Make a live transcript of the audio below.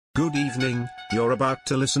Good evening, you're about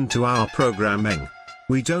to listen to our programming.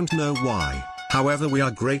 We don't know why, however we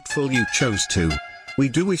are grateful you chose to. We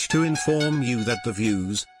do wish to inform you that the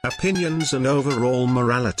views, opinions and overall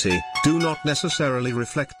morality do not necessarily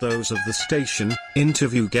reflect those of the station,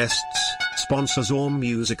 interview guests, sponsors or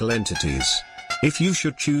musical entities. If you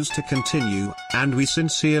should choose to continue, and we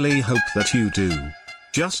sincerely hope that you do,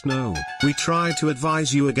 just know, we try to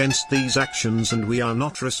advise you against these actions and we are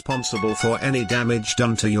not responsible for any damage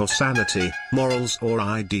done to your sanity, morals or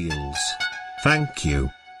ideals. Thank you.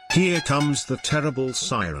 Here comes the terrible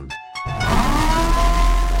siren.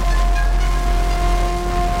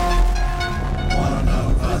 One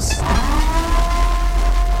of us.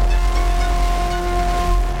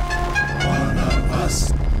 One of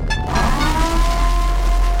us.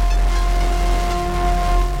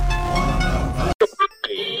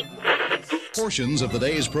 Portions of the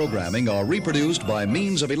day's programming are reproduced by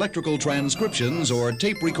means of electrical transcriptions or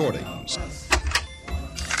tape recordings.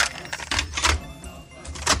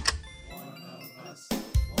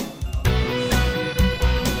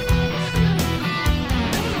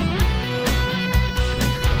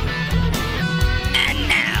 And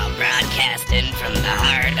now, broadcasting from the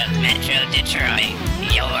heart of Metro Detroit,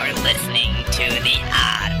 you're listening to the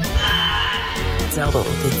Odd Pod. Double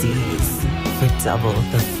the D's for double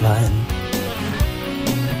the fun.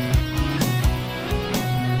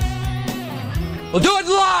 We'll do it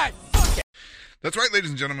live! That's right, ladies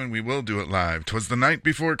and gentlemen, we will do it live. 'Twas the night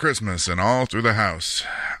before Christmas, and all through the house,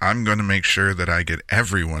 I'm going to make sure that I get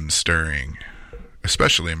everyone stirring,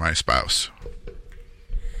 especially my spouse.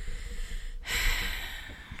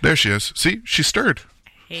 There she is. See, she stirred. I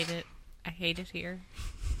hate it. I hate it here.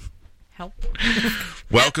 Help.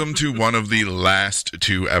 Welcome to one of the last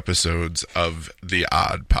two episodes of the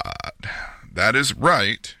Odd Pod. That is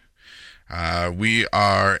right. We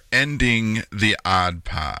are ending the Odd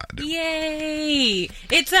Pod. Yay!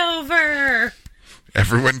 It's over!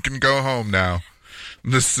 Everyone can go home now.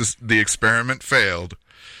 The experiment failed.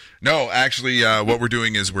 No, actually, what we're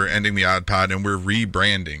doing is we're ending the Odd Pod and we're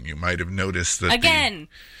rebranding. You might have noticed that. Again!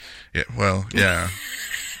 Yeah.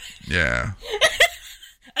 Yeah.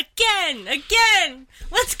 Again!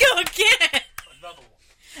 Let's go again!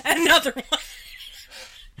 Another one.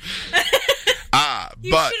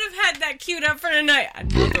 You but should have had that queued up for tonight.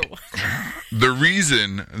 Another one. The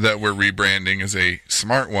reason that we're rebranding is a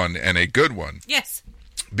smart one and a good one. Yes.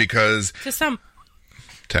 Because To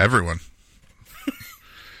everyone.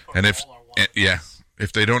 And if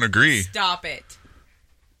they don't agree, Stop it.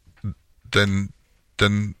 then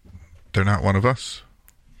they're not one of us.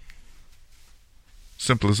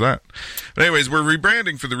 Simple as that. But anyways, we're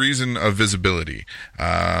rebranding for the reason of visibility.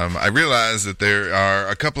 I realize that there are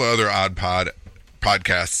a couple of other Odd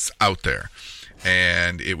podcasts out there,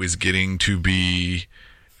 and it was getting to be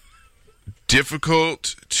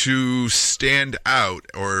difficult to stand out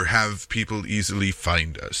or have people easily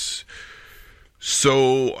find us.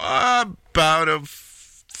 So about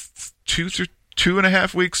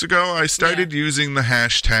 2.5 weeks ago, I started using the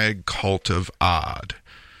hashtag Cult of Odd.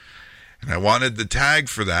 And I wanted the tag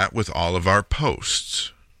for that with all of our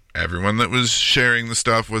posts. Everyone that was sharing the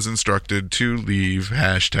stuff was instructed to leave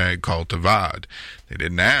hashtag Cult of Odd. They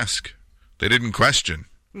didn't ask. They didn't question.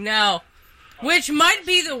 No. Which might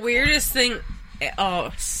be the weirdest thing.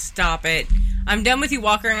 Oh, stop it. I'm done with you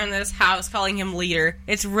walking around this house calling him leader.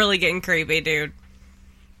 It's really getting creepy, dude.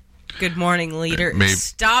 Good morning, leader.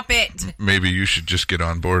 Stop it. Maybe you should just get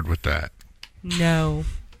on board with that. No.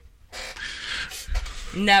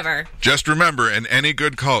 Never. Just remember, in any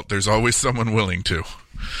good cult, there's always someone willing to.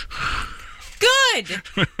 Good!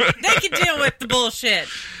 They can deal with the bullshit.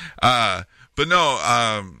 But no,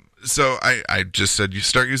 so I just said, you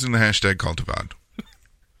start using the hashtag Cult of Odd.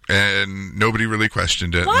 And nobody really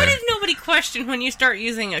questioned it. Why did nobody question when you start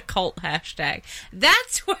using a cult hashtag?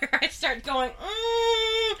 That's where I start going,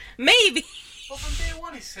 maybe. Well, from day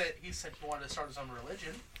one, he said he wanted to start his own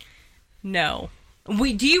religion. No.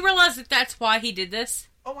 Do you realize that that's why he did this?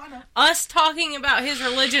 Oh, I know. Us talking about his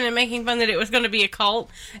religion and making fun that it was going to be a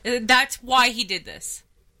cult, that's why he did this.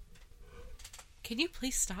 Can you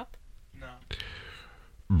please stop? No.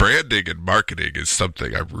 Branding and marketing is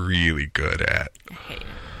something I'm really good at. I hate it.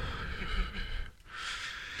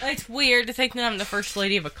 It's weird to think that I'm the first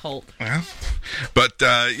lady of a cult. Well, but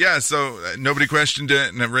so nobody questioned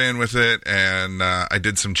it, and I ran with it, and I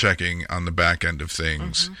did some checking on the back end of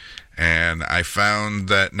things. Mm-hmm. And I found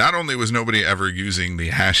that not only was nobody ever using the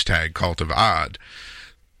hashtag Cult of Odd,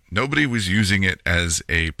 nobody was using it as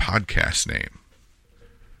a podcast name.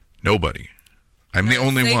 Nobody. I'm the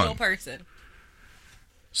only one. Single person.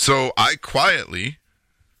 So I quietly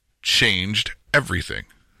changed everything.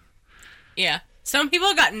 Yeah. Some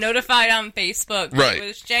people got notified on Facebook that Right. it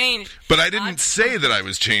was changed. But I didn't say that I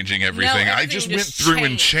was changing everything. I everything just just went through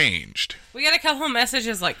and changed. changed. We got a couple of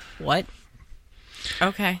messages like, what?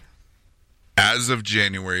 Okay. As of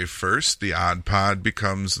January 1st, the Odd Pod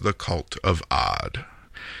becomes the Cult of Odd.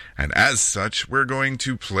 And as such, we're going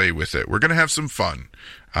to play with it. We're going to have some fun.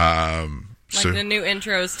 Like the new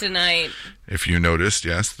intros tonight. If you noticed,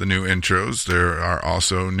 yes, the new intros. There are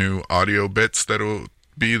also new audio bits that'll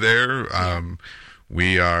be there.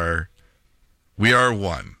 We are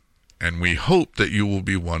one, and we hope that you will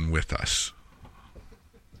be one with us.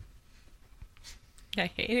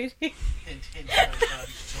 I hated it.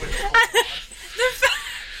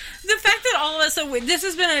 The fact that all of us, so this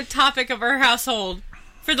has been a topic of our household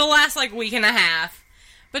for the last week and a half.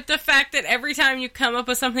 But the fact that every time you come up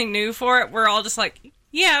with something new for it, we're all just like,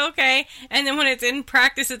 yeah, okay. And then when it's in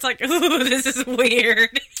practice, it's like, ooh, this is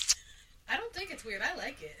weird. I don't think it's weird. I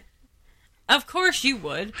like it. Of course you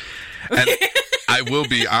would. And I will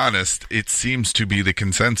be honest, it seems to be the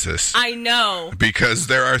consensus. I know. Because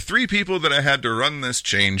there are 3 people that I had to run this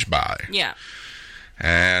change by. Yeah.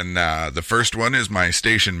 And the first one is my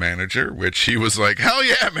station manager, which he was like, hell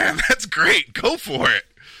yeah, man, that's great. Go for it.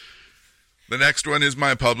 The next one is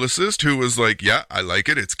my publicist, who was like, yeah, I like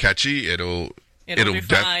it. It's catchy. It'll be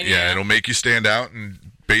fine, yeah. It'll make you stand out. And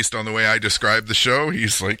based on the way I described the show,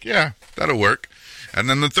 he's like, yeah, that'll work. And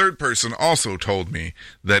then the third person also told me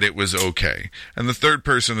that it was okay. And the third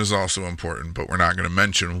person is also important, but we're not going to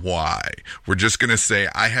mention why. We're just going to say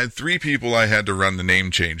I had 3 people I had to run the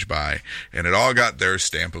name change by, and it all got their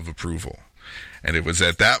stamp of approval. And it was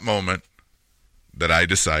at that moment that I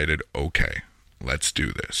decided, okay, let's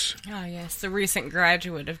do this. Oh, yes. The recent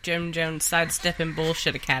graduate of Jim Jones Sidestepping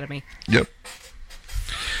Bullshit Academy. Yep.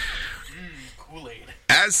 Kool-Aid.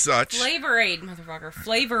 As such... Flavor Aid, motherfucker.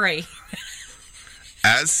 Flavor Aid.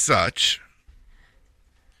 As such,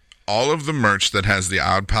 all of the merch that has the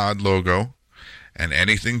Odd Pod logo and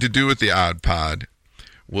anything to do with the Odd Pod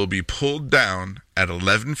will be pulled down at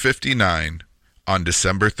 11:59 on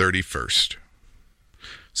December 31st.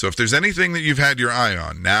 So if there's anything that you've had your eye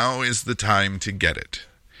on, now is the time to get it.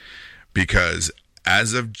 Because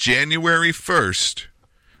as of January 1st,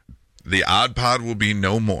 the Odd Pod will be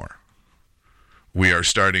no more. We are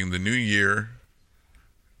starting the new year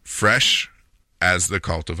fresh as the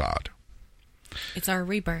Cult of Odd. It's our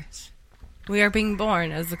rebirth. We are being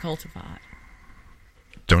born as the Cult of Odd.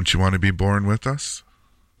 Don't you want to be born with us?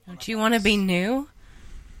 Don't you want to be new?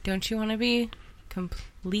 Don't you want to be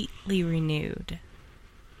completely renewed?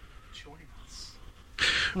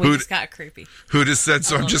 We just got creepy. Who just said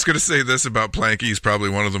so? I'm just going to say this about Planky. He's probably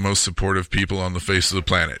one of the most supportive people on the face of the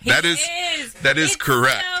planet. That is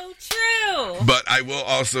correct. So true. But I will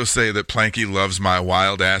also say that Planky loves my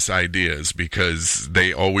wild-ass ideas because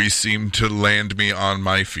they always seem to land me on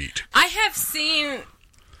my feet. I have seen...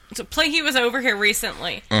 So Planky was over here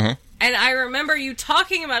recently. Uh-huh. And I remember you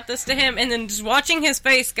talking about this to him and then just watching his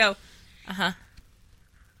face go, uh-huh.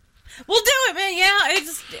 We'll do it, man. Yeah,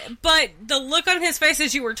 but the look on his face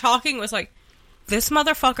as you were talking was like, this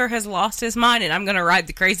motherfucker has lost his mind and I'm going to ride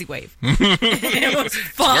the crazy wave. It was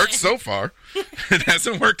fun. Worked so far. It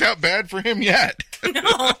hasn't worked out bad for him yet.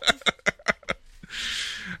 No.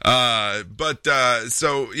 All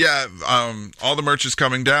the merch is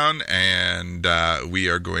coming down, and we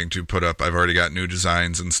are going to put up, I've already got new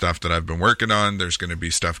designs and stuff that I've been working on. There's going to be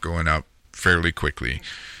stuff going up fairly quickly.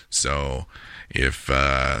 So if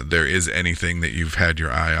there is anything that you've had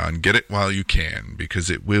your eye on, get it while you can, because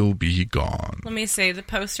it will be gone. Let me say, the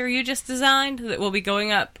poster you just designed that will be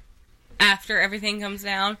going up after everything comes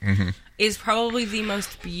down is probably the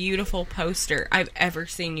most beautiful poster I've ever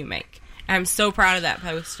seen you make. I'm so proud of that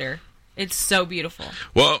poster. It's so beautiful.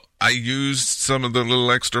 Well, I used some of the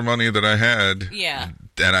little extra money that I had. Yeah.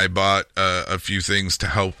 And I bought a few things to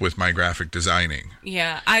help with my graphic designing.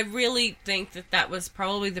 Yeah, I really think that was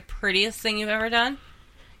probably the prettiest thing you've ever done.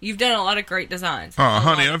 You've done a lot of great designs. Oh,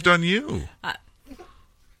 honey, I've done you.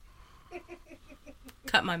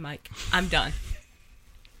 Cut my mic. I'm done.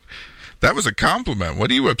 That was a compliment.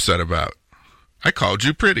 What are you upset about? I called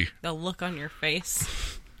you pretty. The look on your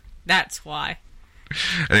face. That's why.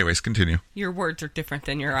 Anyways, continue. Your words are different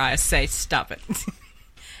than your eyes say. Stop it.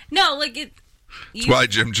 No, like it... That's why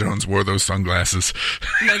Jim Jones wore those sunglasses.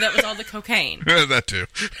 No, that was all the cocaine. That too.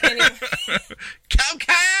 Anyway.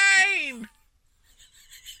 Cocaine!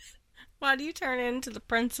 Why do you turn into the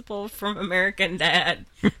principal from American Dad?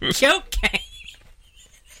 Cocaine.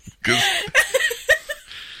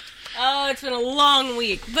 Oh, it's been a long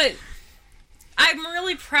week, but I'm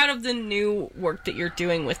really proud of the new work that you're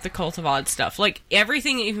doing with the Cult of Odd stuff. Like,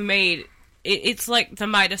 everything that you've made it's like the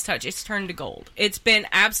Midas touch. It's turned to gold. It's been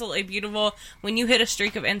absolutely beautiful. When you hit a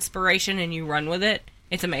streak of inspiration and you run with it,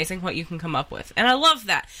 it's amazing what you can come up with. And I love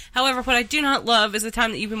that. However, what I do not love is the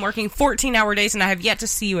time that you've been working 14-hour days and I have yet to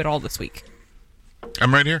see you at all this week.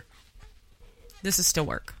 I'm right here. This is still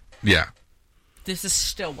work. Yeah. This is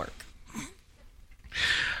still work.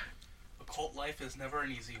 A cult life is never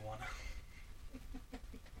an easy one.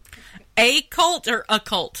 A cult or a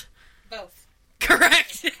cult? Both.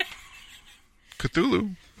 Correct.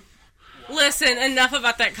 Cthulhu. Listen, enough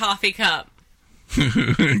about that coffee cup.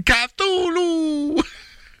 Cthulhu.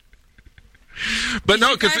 But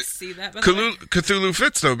no, you guys see that, by the way? Cthulhu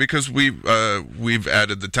fits though because we've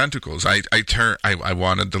added the tentacles. I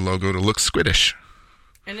wanted the logo to look squiddish,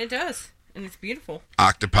 and it does, and it's beautiful.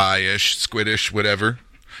 Octopi-ish, squidish, whatever,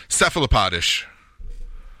 cephalopodish.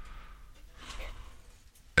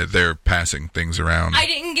 They're passing things around. I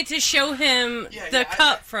didn't get to show him the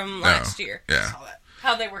cup from last year. Yeah, Saw that.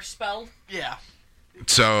 How they were spelled. Yeah.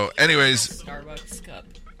 So, anyways, Starbucks cup.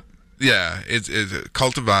 yeah,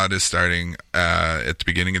 Cultivad is starting at the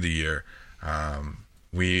beginning of the year.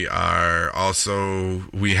 We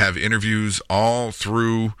have interviews all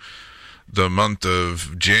through the month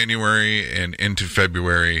of January and into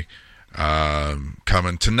February.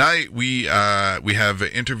 Coming tonight, we have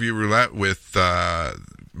an interview roulette with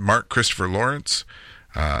Mark Christopher Lawrence,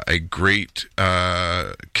 a great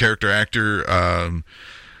character actor.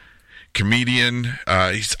 Comedian.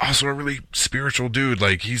 He's also a really spiritual dude.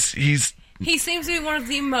 Like he seems to be one of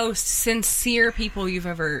the most sincere people you've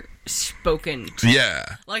ever spoken to. Yeah.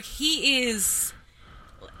 Like he is.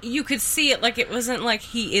 You could see it. Like it wasn't like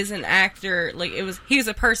he is an actor. Like he was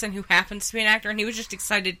a person who happens to be an actor, and he was just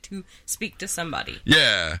excited to speak to somebody.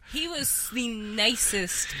 Yeah. He was the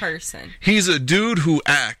nicest person. He's a dude who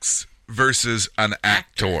acts versus an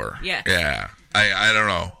actor. Yes. Yeah. I don't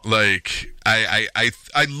know. Like I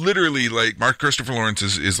literally like Mark Christopher Lawrence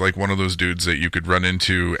is like one of those dudes that you could run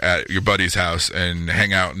into at your buddy's house and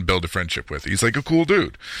hang out and build a friendship with. He's like a cool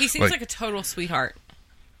dude. He seems like a total sweetheart.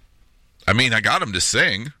 I mean, I got him to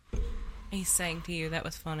sing. He sang to you. That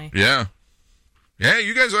was funny. Yeah. Yeah,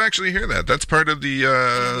 you guys will actually hear that. That's part of the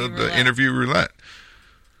interview roulette.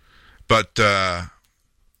 But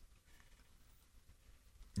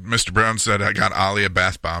Mr. Brown said I got Ollie a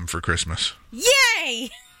bath bomb for Christmas. Yay!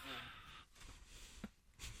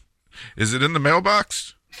 Is it in the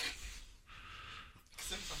mailbox?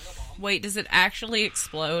 Wait, does it actually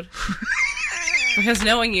explode? Because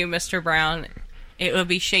knowing you, Mr. Brown, it would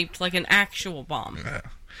be shaped like an actual bomb. Yeah.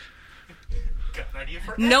 Got an idea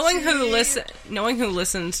for Knowing Etsy. who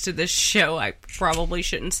listens to this show, I probably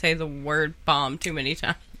shouldn't say the word bomb too many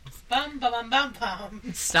times. Bum, bum, bum, bum, bum.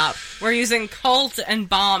 Stop. We're using cult and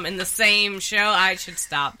bomb in the same show. I should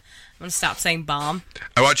stop. I'm going to stop saying bomb.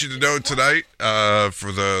 I want you to know tonight,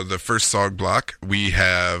 for the first song block, we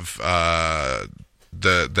have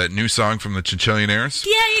that new song from the Chinchillionaires.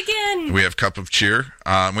 Yay again! We have Cup of Cheer.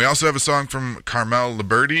 We also have a song from Carmel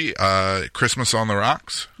Liberti, Christmas on the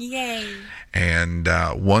Rocks. Yay. And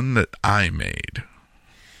one that I made.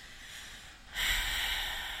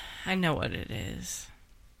 I know what it is.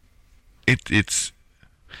 It's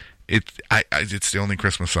the only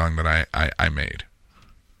Christmas song that I made.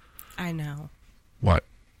 I know. What?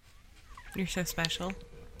 You're so special.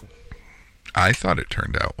 I thought it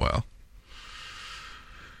turned out well.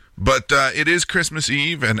 But it is Christmas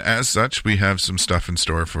Eve, and as such, we have some stuff in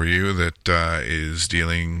store for you that is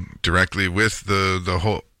dealing directly with the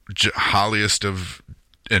whole holliest of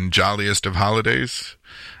and jolliest of holidays.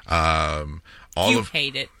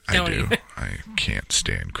 Hate it, don't I do. you? I can't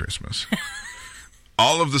stand Christmas.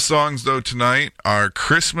 All of the songs, though, tonight are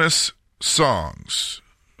Christmas songs.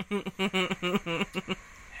 Heavy quotations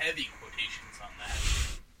on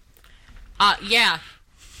that. Yeah.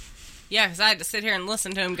 Yeah, because I had to sit here and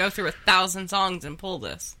listen to him go through 1,000 songs and pull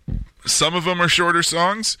this. Some of them are shorter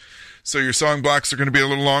songs, so your song blocks are going to be a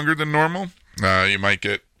little longer than normal. You might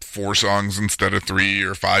get 4 songs instead of 3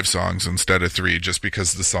 or 5 songs instead of 3 just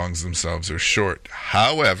because the songs themselves are short.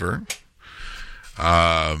 However,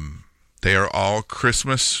 they are all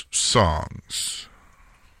Christmas songs.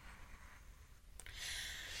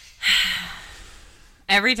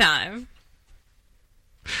 Every time.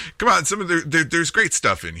 Come on, there's great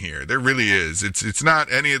stuff in here. There really is. It's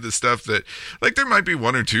not any of the stuff that, like, there might be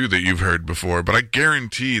 1 or 2 that you've heard before, but I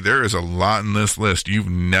guarantee there is a lot in this list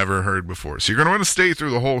you've never heard before. So you're going to want to stay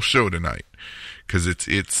through the whole show tonight, because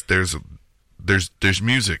there's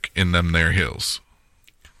music in them there hills.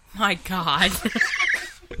 My God.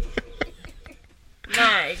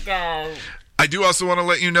 My God. I do also want to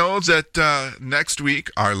let you know that next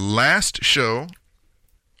week, our last show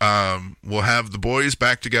we'll have the boys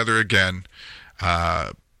back together again.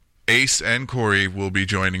 Ace and Corey will be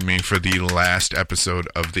joining me for the last episode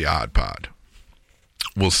of the Odd Pod.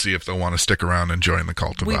 We'll see if they'll want to stick around and join the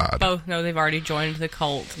Cult of We Odd. both know they've already joined the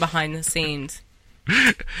cult behind the scenes.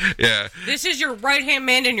 Yeah. This is your right-hand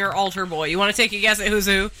man and your altar boy. You want to take a guess at who's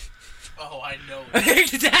who? Oh, I know.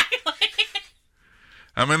 Exactly.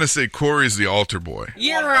 I'm going to say Corey's the altar boy.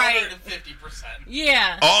 You're right. 150%.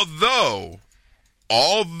 Yeah. Although,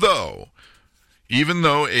 even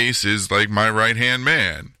though Ace is like my right-hand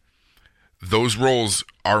man, those roles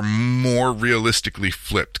are more realistically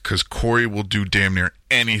flipped because Corey will do damn near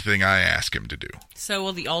anything I ask him to do. So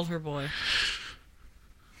will the altar boy.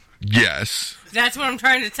 Yes. That's what I'm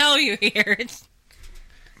trying to tell you here.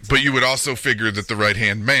 But you would also figure that the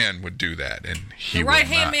right-hand man would do that, and he The will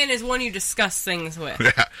right-hand not. man is one you discuss things with.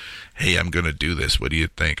 Hey, I'm going to do this. What do you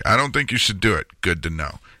think? I don't think you should do it. Good to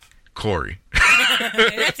know. Corey.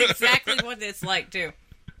 That's exactly what it's like, too.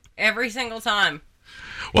 Every single time.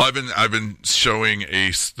 Well, I've been showing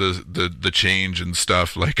Ace the change and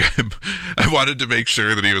stuff. Like I wanted to make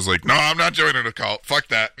sure that he was like, no, I'm not joining a cult. Fuck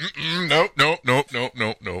that. Nope.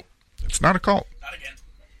 It's not a cult. Not again.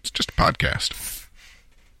 It's just a podcast.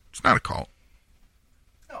 It's not a cult.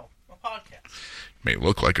 No, a podcast. It may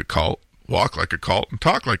look like a cult, walk like a cult, and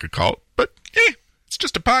talk like a cult, but it's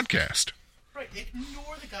just a podcast. Right,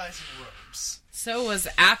 ignore the guys in robes. So was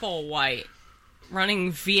Applewhite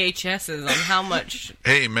running VHSs on how much...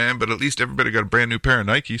 Hey, man, but at least everybody got a brand new pair of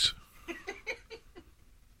Nikes.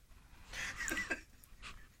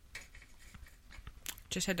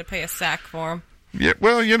 Just had to pay a sack for them. Yeah,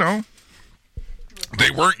 well, you know,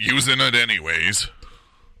 they weren't using it anyways.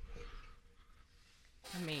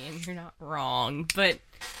 I mean, you're not wrong, but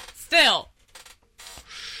still.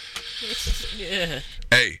 Ugh.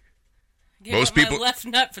 Hey, Give most up my people- left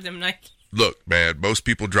nut for them Nike. look, man, most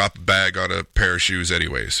people drop a bag on a pair of shoes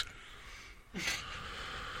anyways.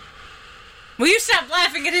 Will you stop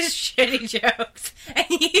laughing at his shitty jokes? And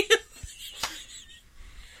you...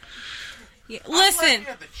 Yeah, listen. I'm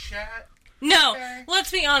at the chat. No, Okay.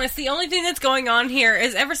 let's be honest. The only thing that's going on here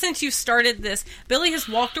is ever since you started this, Billy has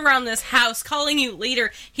walked around this house calling you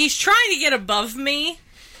leader. He's trying to get above me,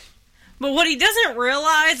 but what he doesn't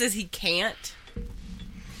realize is he can't.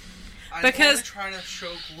 I'm Because- only trying to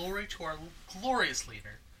show glory to our glorious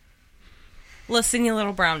leader. Listen, you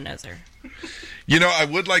little brown noser. You know, I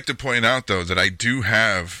would like to point out, though, that I do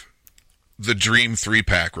have the Dream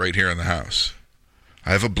 3-pack right here in the house.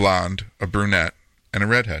 I have a blonde, a brunette, and a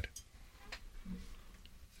redhead.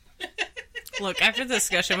 Look, after the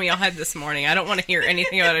discussion we all had this morning, I don't want to hear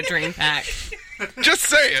anything about a dream pack. Just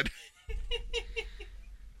saying.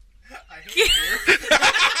 I hate fear.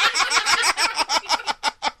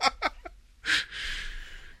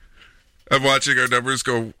 I'm watching our numbers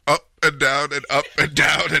go up and down and up and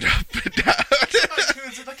down and up and down.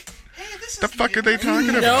 iTunes are like, hey, this is The fuck are they talking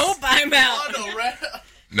about? Nope, I'm Oh, out. no, red.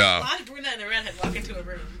 No. Blonde, brunette, and a redhead walk into a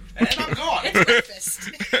room. And I'm gone. It's breakfast.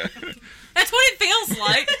 That's what it feels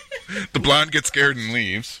like. The blonde gets scared and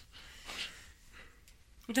leaves.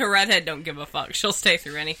 The redhead don't give a fuck. She'll stay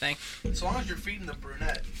through anything. As long as you're feeding the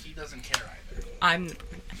brunette, he doesn't care either. I'm... Hey,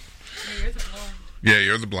 you're the blonde. Yeah,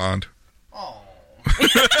 you're the blonde. Oh.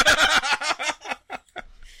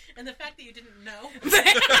 And the fact that you didn't know.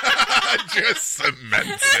 Just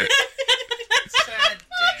cements it. Sad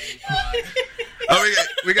day, bud. Oh,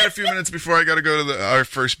 we got a few minutes before I got to go to our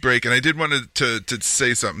first break, and I did want to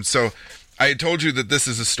say something. So I had told you that this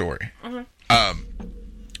is a story.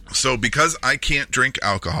 So because I can't drink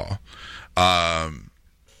alcohol,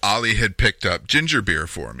 Ollie had picked up ginger beer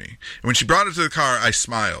for me. And when she brought it to the car, I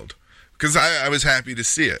smiled because I was happy to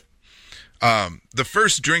see it. The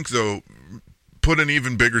first drink, though, put an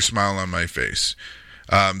even bigger smile on my face.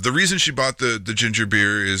 The reason she bought the ginger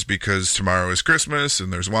beer is because tomorrow is Christmas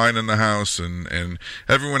and there's wine in the house and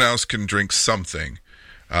everyone else can drink something.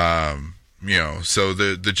 You know, so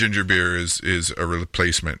the ginger beer is a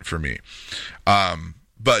replacement for me.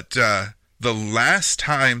 But the last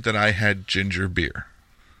time that I had ginger beer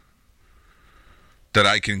that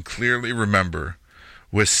I can clearly remember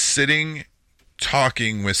was sitting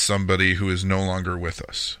talking with somebody who is no longer with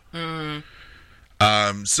us.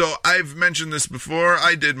 So I've mentioned this before.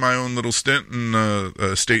 I did my own little stint in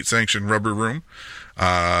a state-sanctioned rubber room,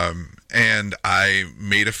 and I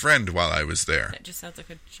made a friend while I was there. That just sounds like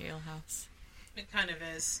a jailhouse. It kind of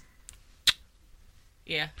is.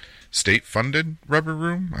 Yeah. State-funded rubber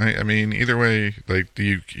room? I mean, either way, like,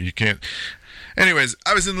 you can't... Anyways,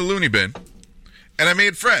 I was in the loony bin, and I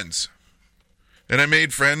made friends. And I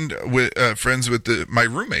made friends with my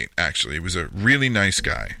roommate, actually. He was a really nice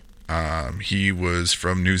guy. He was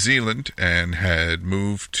from New Zealand and had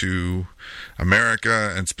moved to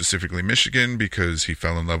America, and specifically Michigan, because he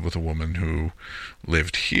fell in love with a woman who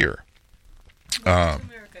lived here.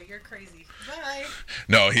 America, you're crazy. Bye.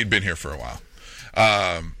 No, he'd been here for a while.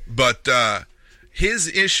 But his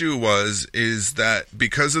issue is that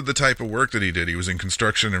because of the type of work that he did, he was in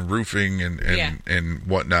construction and roofing and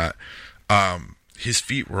whatnot, his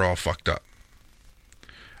feet were all fucked up.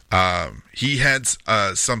 He had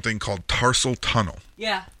something called tarsal tunnel.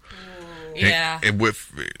 Yeah. Yeah. And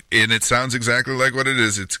it sounds exactly like what it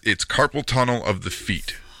is. It's carpal tunnel of the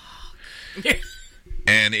feet.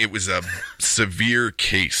 And it was a severe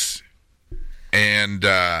case. And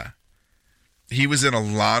he was in a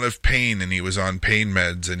lot of pain, and he was on pain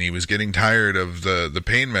meds, and he was getting tired of the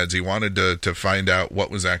pain meds. He wanted to find out what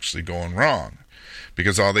was actually going wrong,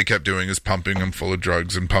 because all they kept doing is pumping him full of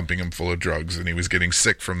drugs and pumping him full of drugs, and he was getting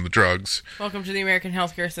sick from the drugs. Welcome to the American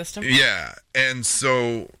healthcare system. Yeah. And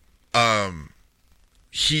so the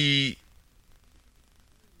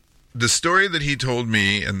story that he told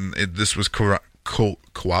me, and this was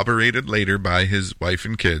corroborated later by his wife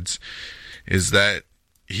and kids, is that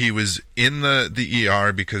he was in the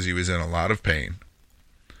ER because he was in a lot of pain.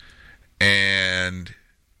 And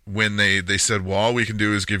when they said, well, all we can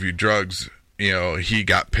do is give you drugs, he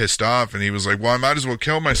got pissed off, and he was like, well, I might as well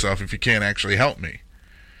kill myself if you can't actually help me.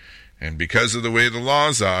 And because of the way the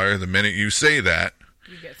laws are, the minute you say that,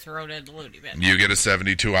 you get thrown in the loony bin. You get a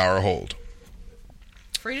 72-hour hold.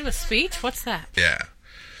 Freedom of speech? What's that? Yeah.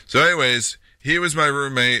 So anyways, he was my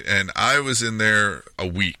roommate, and I was in there a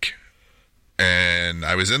week. And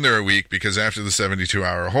I was in there a week because after the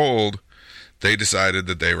 72-hour hold, they decided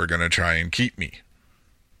that they were going to try and keep me.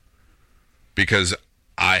 Because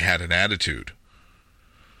I had an attitude.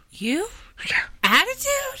 You? Yeah.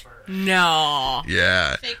 Attitude? No.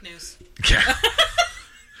 Yeah. Fake news. Yeah.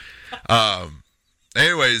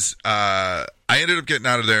 Anyways, I ended up getting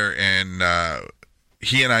out of there, and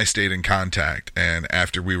he and I stayed in contact. And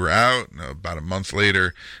after we were out, about a month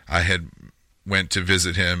later, I had went to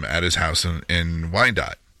visit him at his house in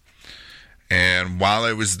Wyandotte. And while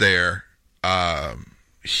I was there,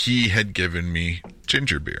 he had given me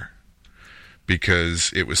ginger beer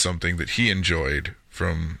because it was something that he enjoyed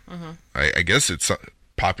from, I guess it's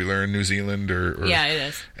popular in New Zealand or yeah, it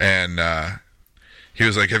is. And he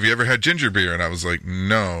was like, have you ever had ginger beer? And I was like,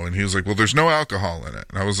 no. And he was like, well, there's no alcohol in it.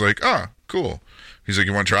 And I was like, oh, cool. He's like,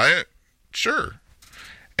 you want to try it? Sure.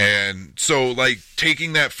 And so, like,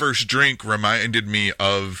 taking that first drink reminded me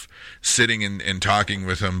of sitting and talking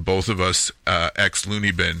with him, both of us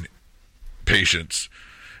ex-loony bin patients,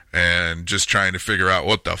 and just trying to figure out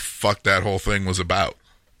what the fuck that whole thing was about.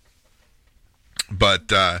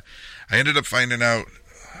 But I ended up finding out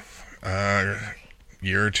a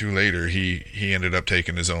year or two later, he ended up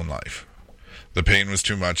taking his own life. The pain was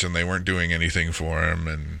too much, and they weren't doing anything for him,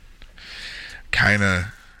 and kind of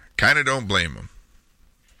don't blame him.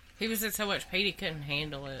 He was in so much pain he couldn't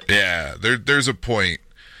handle it. Yeah, there's a point.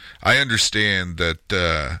 I understand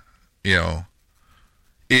that,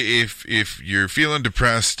 if you're feeling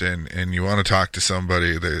depressed and you want to talk to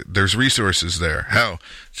somebody, there's resources there. Hell,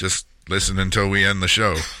 just listen until we end the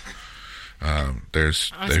show. There's.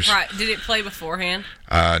 Surprised. Did it play beforehand?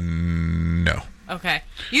 No. Okay.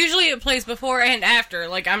 Usually it plays before and after.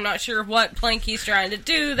 Like, I'm not sure what plank he's trying to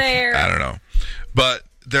do there. I don't know. But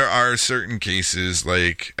there are certain cases,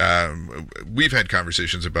 like, we've had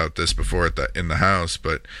conversations about this before in the house,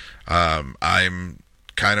 but I'm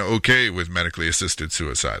kind of okay with medically assisted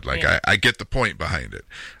suicide. Like, yeah. I get the point behind it.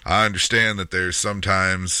 I understand that there's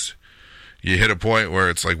sometimes you hit a point where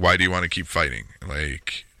it's like, why do you want to keep fighting?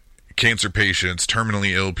 Like, cancer patients,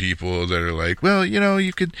 terminally ill people that are like, well,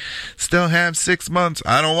 you could still have 6 months.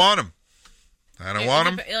 I don't want them. I don't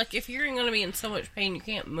want them. Like, if you're going to be in so much pain, you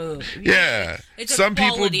can't move. It's some a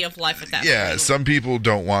quality of life at that point. Yeah, some people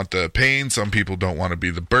don't want the pain. Some people don't want to be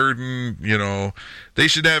the burden. They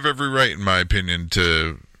should have every right, in my opinion,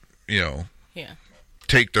 to,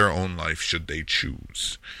 take their own life should they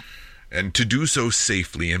choose. And to do so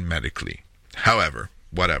safely and medically. However,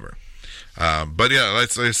 whatever. But yeah,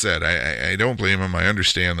 like I said, I don't blame him. I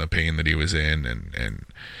understand the pain that he was in and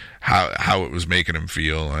how it was making him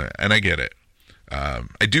feel. And I get it.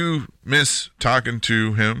 I do miss talking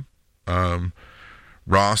to him.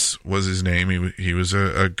 Ross was his name. He was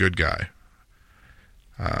a good guy.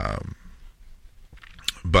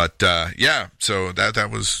 But yeah, so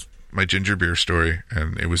that was my ginger beer story,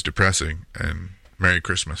 and it was depressing. And Merry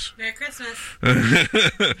Christmas. Merry Christmas.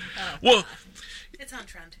 Well, It's on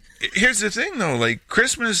trend. Here's the thing, though. Like,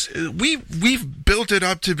 Christmas, we've built it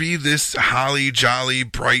up to be this holly jolly,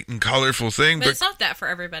 bright and colorful thing, But it's not that for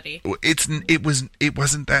everybody. it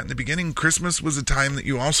wasn't that in the beginning. Christmas was a time that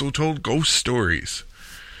you also told ghost stories.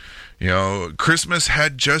 You know, Christmas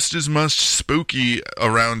had just as much spooky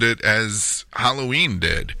around it as Halloween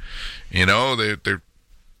did. You know, they're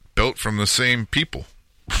built from the same people.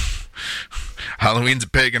 Halloween's a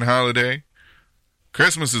pagan holiday.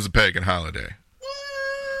 Christmas is a pagan holiday.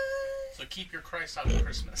 So keep your Christ out of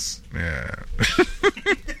Christmas. Yeah.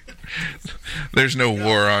 There's no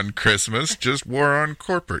war on Christmas, just war on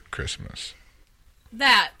corporate Christmas.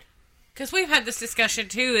 That, because we've had this discussion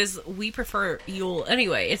too, is we prefer Yule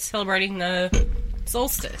anyway. It's celebrating the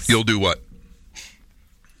solstice. You'll do what?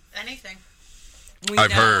 Anything. We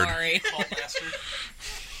I've know, heard. Ari. Call bastard.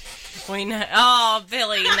 We know. Oh,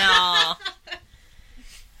 Billy, no.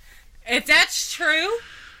 If that's true,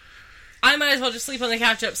 I might as well just sleep on the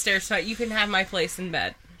couch upstairs so you can have my place in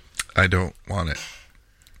bed. I don't want it.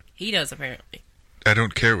 He does, apparently. I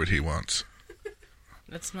don't care what he wants.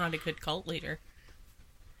 That's not a good cult leader.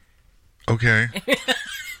 Okay.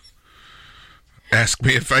 Ask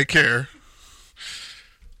me if I care.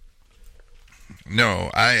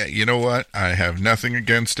 No, you know what? I have nothing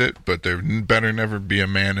against it, but there better never be a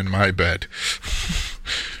man in my bed.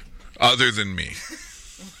 Other than me.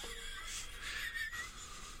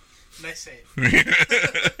 Nice save.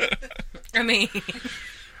 I mean,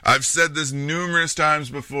 I've said this numerous times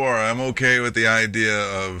before. I'm okay with the idea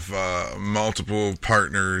of multiple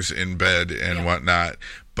partners in bed and whatnot,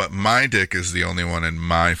 but my dick is the only one in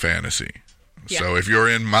my fantasy. Yeah. So if you're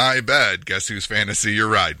in my bed, guess whose fantasy you're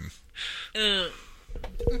riding? that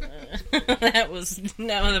was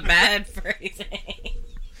a bad phrasing.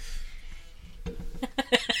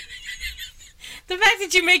 The fact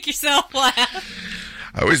that you make yourself laugh.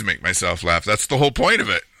 I always make myself laugh. That's the whole point of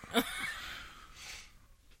it.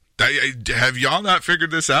 Have y'all not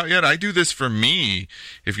figured this out yet? I do this for me.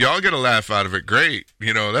 If y'all get a laugh out of it, great.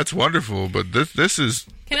 You know, that's wonderful. But this is...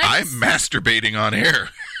 I'm masturbating on air.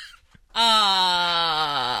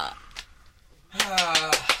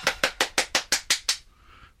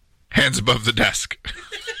 Hands above the desk.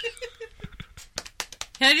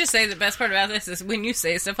 Can I just say the best part about this is when you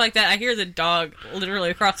say stuff like that, I hear the dog literally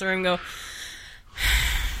across the room go...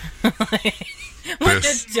 This. Moose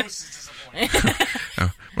is disappointed.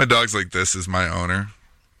 My dog's like, this is my owner.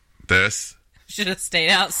 This. Should have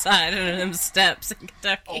stayed outside under them steps in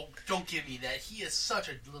Kentucky. Oh, don't give me that. He is such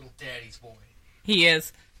a little daddy's boy. He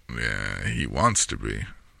is. Yeah, he wants to be.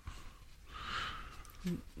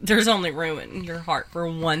 There's only room in your heart for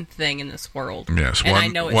one thing in this world. Yes, and I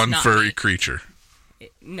know it's one not furry me. creature.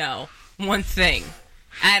 No, one thing.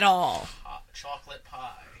 At all. Chocolate pie.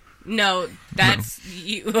 No, that's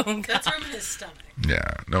you. Oh, God. That's room in his stomach.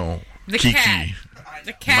 Yeah, no. The Kiki. cat.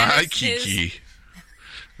 The cat My is Kiki.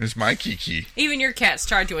 It's my Kiki. Even your cat's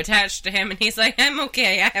tried to attach to him, and he's like, I'm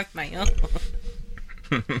okay, I have my own.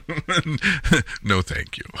 No,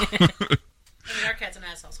 thank you. I mean, our cat's an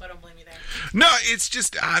asshole, so I don't blame you there. No, it's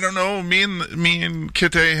just, I don't know. Me and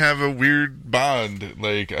Kite have a weird bond.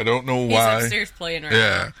 Like, I don't know why. He's upstairs playing right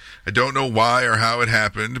Yeah, now. I don't know why or how it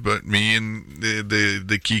happened, but me and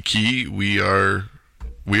the Kiki, we are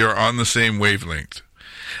on the same wavelength.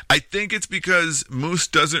 I think it's because Moose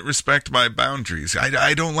doesn't respect my boundaries.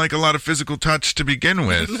 I don't like a lot of physical touch to begin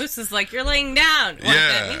with. Moose is like, you're laying down. What,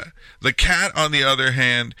 Yeah. The cat, on the other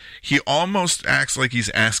hand, he almost acts like he's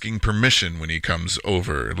asking permission when he comes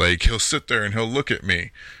over. Like, he'll sit there and he'll look at me.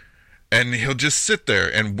 And he'll just sit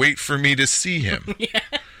there and wait for me to see him. Yeah.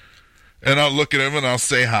 And I'll look at him and I'll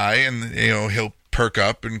say hi, and, you know, he'll perk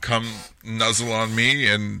up and come nuzzle on me,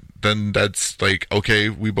 and then that's like, okay,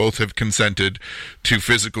 we both have consented to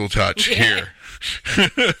physical touch here.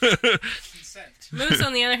 Consent. Moose,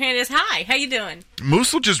 on the other hand, is, hi, how you doing?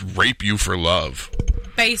 Moose will just rape you for love.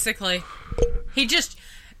 Basically. He just...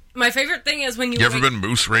 My favorite thing is when you... You ever been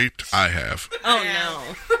moose raped? I have. Oh,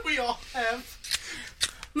 no. We all have.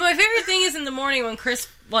 My favorite thing is in the morning when Chris,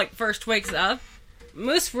 like, first wakes up,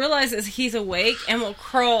 Moose realizes he's awake and will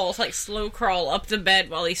crawl, like slow crawl up to bed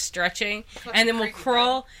while he's stretching, and then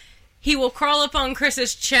he will crawl up on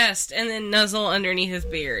Chris's chest and then nuzzle underneath his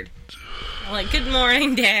beard. I'm like, good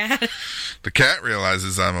morning, Dad. The cat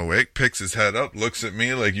realizes I'm awake, picks his head up, looks at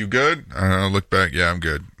me like, you good? I look back, yeah, I'm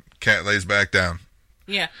good. Cat lays back down.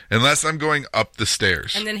 Yeah. Unless I'm going up the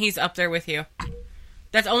stairs. And then he's up there with you.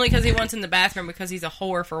 That's only because he wants in the bathroom because he's a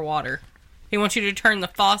whore for water. He wants you to turn the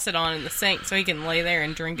faucet on in the sink so he can lay there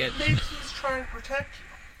and drink it. Maybe he's trying to protect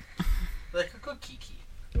you. Like a good Kiki.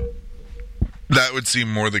 That would seem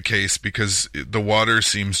more the case because the water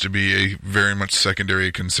seems to be a very much secondary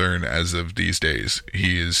concern as of these days.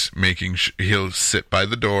 He is making he'll sit by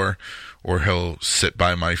the door or he'll sit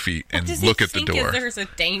by my feet and look at the door. There's a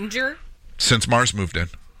danger? Since Mars moved in.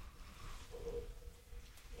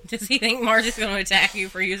 Does he think Mars is going to attack you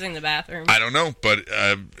for using the bathroom? I don't know, but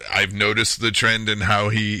I've noticed the trend in how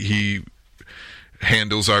he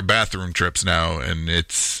handles our bathroom trips now, and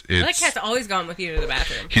it's that cat's always gone with you to the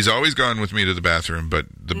bathroom. He's always gone with me to the bathroom, but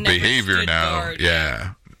the Never behavior now, guard,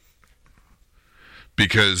 yeah.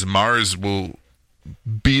 Because Mars will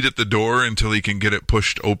beat at the door until he can get it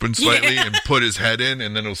pushed open slightly and put his head in,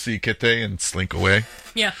 and then he'll see Kite and slink away.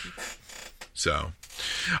 Yeah. So,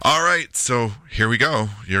 all right, so here we go.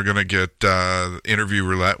 You're going to get interview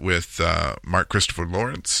roulette with Mark Christopher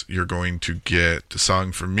Lawrence. You're going to get a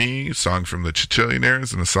song from me, a song from the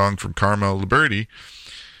Chichillionaires, and a song from Carmel Liberty.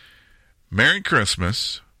 Merry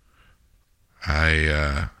Christmas.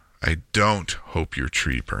 I don't hope your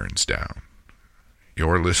tree burns down.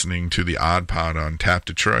 You're listening to the Odd Pod on Tap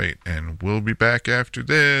Detroit, and we'll be back after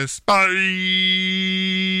this. Bye! Now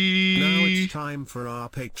it's time for our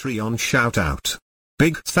Patreon shout-out.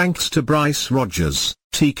 Big thanks to Bryce Rogers,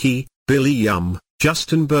 Tiki, Billy Yum,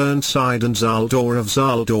 Justin Burnside and Zaldor of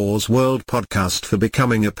Zaldor's World Podcast for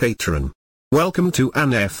becoming a patron. Welcome to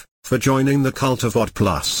Ann F. for joining the Cult of Odd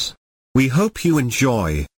Plus. We hope you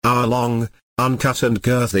enjoy our long, uncut and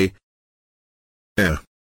girthy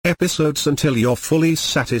episodes until you're fully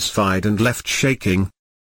satisfied and left shaking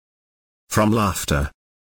from laughter.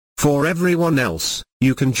 For everyone else,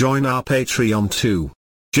 you can join our Patreon too.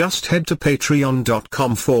 Just head to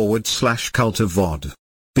patreon.com/cultofvod.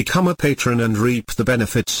 Become a patron and reap the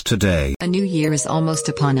benefits today. A new year is almost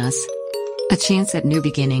upon us. A chance at new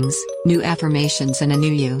beginnings, new affirmations and a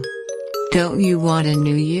new you. Don't you want a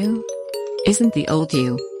new you? Isn't the old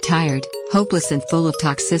you tired, hopeless and full of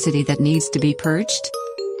toxicity that needs to be purged?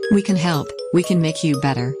 We can help, we can make you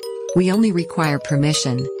better. We only require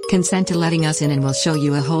permission, consent to letting us in, and we'll show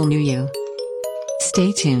you a whole new you.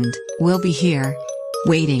 Stay tuned, we'll be here,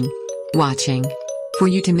 waiting, watching, for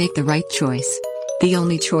you to make the right choice. The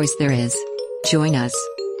only choice there is. Join us.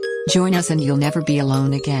 Join us and you'll never be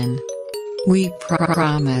alone again. We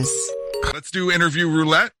promise. Let's do interview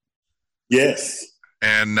roulette. Yes.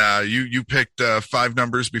 And you picked 5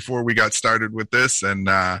 numbers before we got started with this, and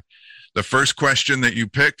the first question that you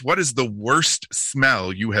picked, what is the worst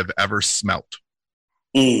smell you have ever smelt?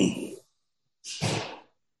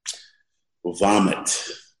 Vomit.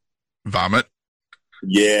 Vomit?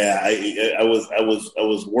 Yeah, I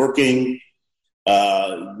was working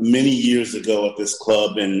many years ago at this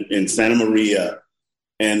club in Santa Maria,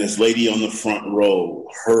 and this lady on the front row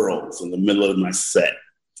hurls in the middle of my set.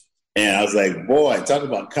 And I was like, boy, talk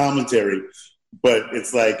about commentary. But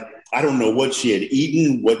it's like, I don't know what she had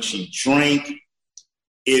eaten, what she drank.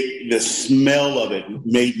 The smell of it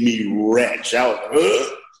made me retch. I was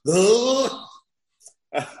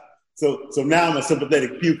So now I'm a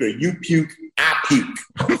sympathetic puker. You puke, I puke.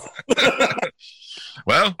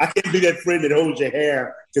 Well, I can't be that friend that holds your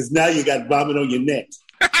hair because now you got vomit on your neck.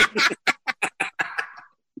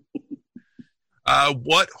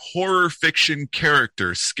 What horror fiction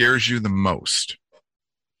character scares you the most?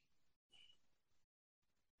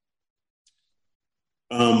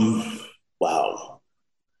 Wow.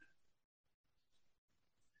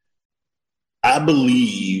 I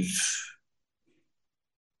believe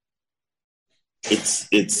it's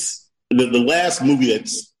the last movie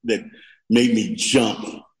that made me jump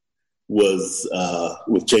was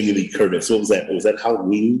with Jamie Lee Curtis. What was that? Was that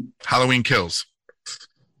Halloween? Halloween Kills.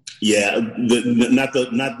 Yeah, not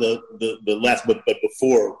the last, but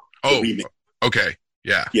before the remake. Okay,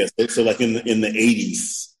 yeah, yes. Yeah, so like in the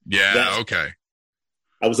 80s. Yeah, okay.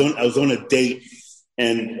 I was on a date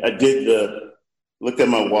and I looked at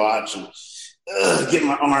my watch and get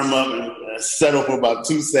my arm up and settle for about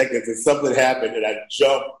 2 seconds, and something happened and I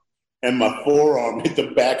jumped and my forearm hit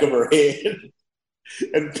the back of her head.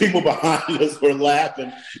 And people behind us were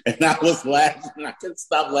laughing, and I was laughing, and I couldn't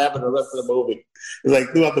stop laughing the rest of the movie. It's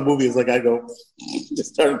like throughout the movie, it's like I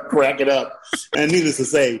just started cracking up. And needless to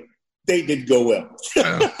say, they didn't go well.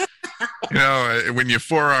 When you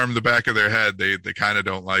forearm the back of their head, they kind of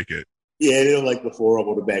don't like it. Yeah, they don't like the forearm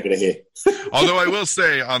on the back of the head. Although I will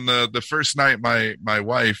say, on the first night my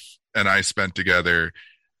wife and I spent together,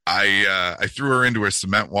 I threw her into a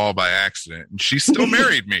cement wall by accident, and she still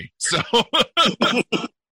married me. So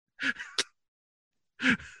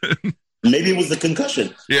maybe it was the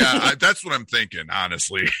concussion. Yeah, that's what I'm thinking,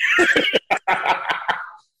 honestly.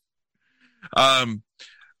 Are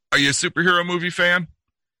you a superhero movie fan?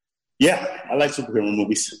 Yeah, I like superhero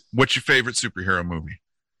movies. What's your favorite superhero movie?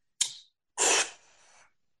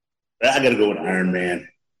 I got to go with Iron Man.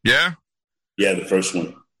 Yeah? Yeah, the first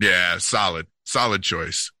one. Yeah, solid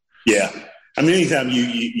choice. Yeah. I mean, anytime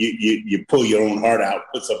you pull your own heart out,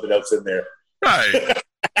 put something else in there. Right.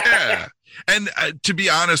 Yeah. And to be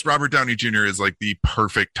honest, Robert Downey Jr. is like the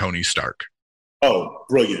perfect Tony Stark. Oh,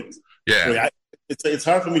 brilliant. Yeah. Brilliant. It's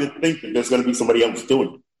hard for me to think that there's going to be somebody else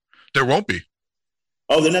doing it. There won't be.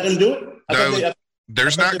 Oh, they're not going to do it?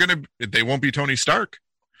 They won't be Tony Stark.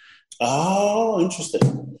 Oh,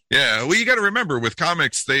 interesting. Yeah, well, you got to remember with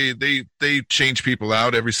comics, they change people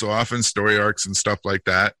out every so often, story arcs and stuff like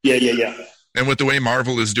that. Yeah. And with the way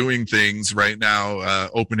Marvel is doing things right now,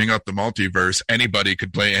 opening up the multiverse, anybody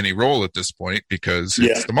could play any role at this point because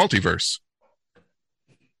it's the multiverse.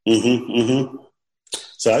 Mm-hmm.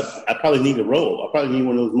 So I probably need a role. I probably need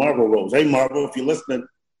one of those Marvel roles. Hey, Marvel, if you're listening.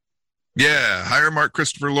 Yeah, hire Mark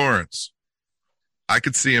Christopher Lawrence. I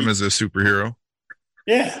could see him as a superhero.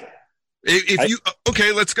 Yeah.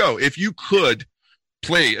 Okay, let's go. If you could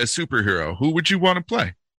play a superhero, who would you want to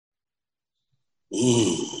play?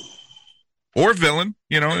 Or villain,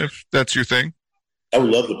 if that's your thing. I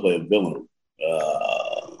would love to play a villain.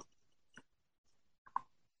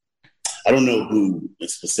 I don't know who in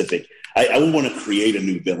specific. I would want to create a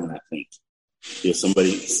new villain, I think.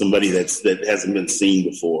 Somebody that hasn't been seen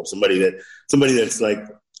before. Somebody that's like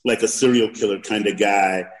a serial killer kind of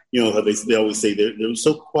guy. How they always say they're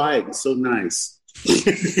so quiet and so nice.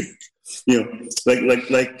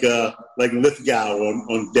 Like Lithgow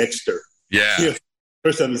on Dexter. Yeah.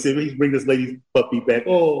 First time you see him, he bring this lady's puppy back.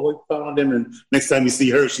 Oh, we found him, and next time you see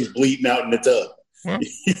her, she's bleeding out in the tub. Well.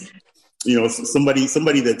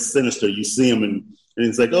 Somebody that's sinister. You see him, and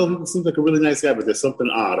it's like, oh, he seems like a really nice guy, but there's something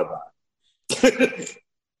odd about it.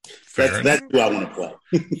 That's who I want to play.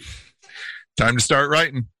 Time to start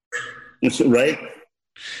writing. Right.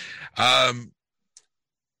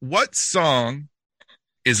 What song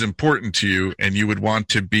is important to you and you would want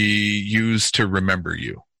to be used to remember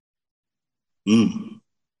you?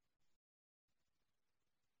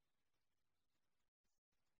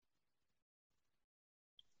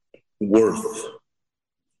 Worth.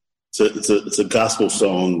 It's a gospel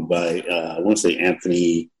song by I want to say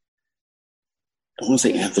Anthony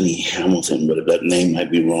Hamilton, but that name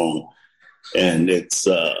might be wrong. And it's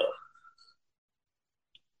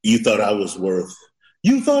you thought I was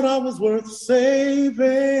worth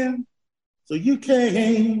saving, so you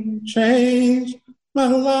came change my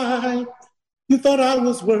life. You thought I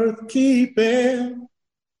was worth keeping,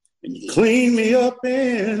 and you cleaned me up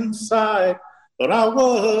inside. Thought I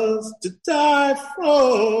was to die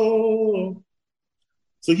for,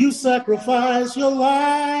 so you sacrificed your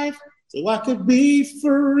life so I could be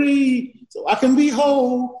free, so I can be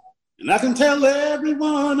whole, and I can tell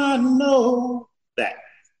everyone I know that.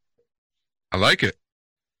 I like it.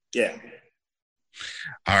 Yeah.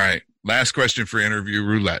 All right. Last question for interview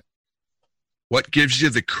roulette. What gives you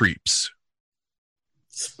the creeps?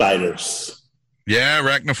 Spiders. Yeah,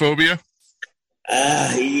 arachnophobia?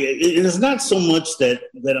 It's not so much that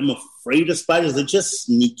I'm afraid of spiders. They're just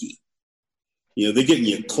sneaky. They get in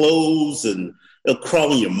your clothes and they'll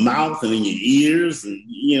crawl in your mouth and in your ears. And,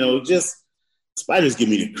 just spiders give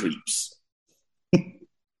me the creeps.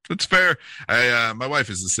 That's fair. My wife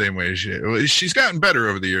is the same way. She's gotten better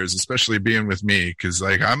over the years, especially being with me, because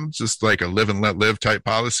I'm just like a live and let live type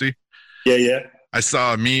policy. Yeah. I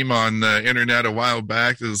saw a meme on the internet a while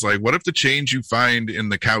back that was like, what if the change you find in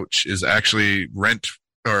the couch is actually rent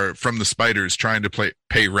or from the spiders trying to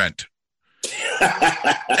pay rent?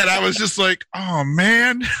 And I was just like, oh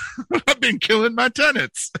man, I've been killing my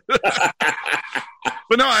tenants. But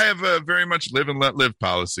no, I have a very much live and let live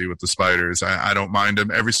policy with the spiders. I don't mind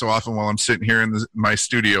them. Every so often while I'm sitting here in my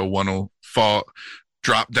studio, one will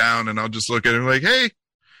drop down, and I'll just look at him like, hey,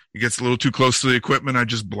 he gets a little too close to the equipment. I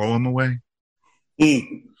just blow him away. Yeah,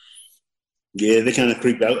 they kind of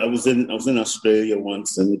creep out. I was in Australia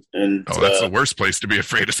once, and that's the worst place to be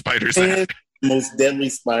afraid of spiders. 10 most deadly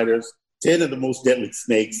spiders, 10 of the most deadly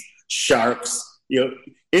snakes, sharks.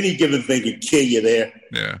 Any given thing can kill you there.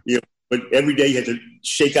 Yeah. But every day you have to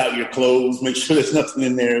shake out your clothes, make sure there's nothing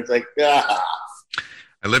in there. It's like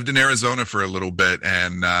I lived in Arizona for a little bit,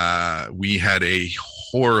 and we had a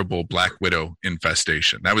horrible black widow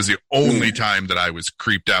infestation. That was the only time that I was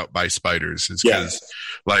creeped out by spiders, is because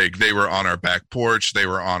they were on our back porch, they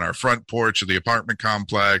were on our front porch of the apartment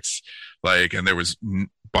complex, and there was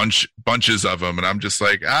bunches of them, and I'm just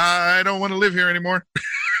like, I don't want to live here anymore.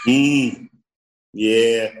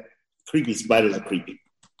 Yeah, creepy spiders are creepy.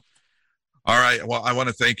 All right. Well, I want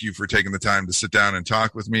to thank you for taking the time to sit down and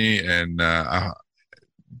talk with me, and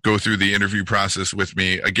go through the interview process with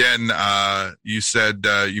me. Again, you said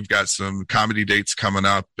you've got some comedy dates coming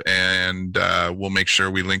up, and we'll make sure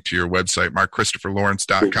we link to your website,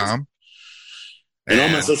 markchristopherlawrence.com. And all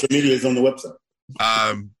my social media is on the website.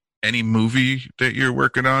 Any movie that you're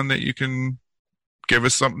working on that you can give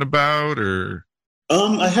us something about, or?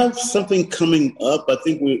 I have something coming up. I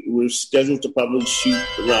think we're scheduled to probably shoot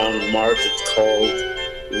around March. It's called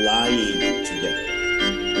Lying Together.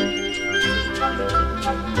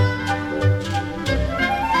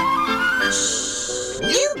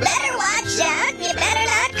 You better watch out. You better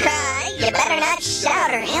not cry. You better not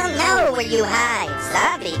shout, or he'll know where you hide.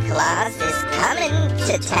 Zombie Claus is coming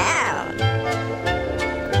to town.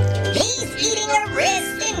 He's eating a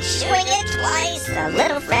wrist and chewing it twice. A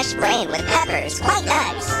little fresh brain with peppers, quite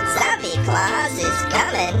nice. Zombie Claus is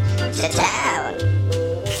coming to town.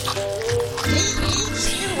 He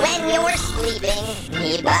eats you when you're sleeping.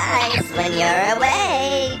 He buys when you're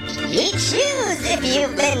awake. He chews if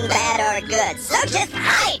you've been bad or good. So just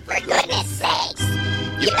hide, for goodness sakes.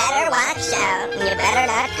 You better watch out. You better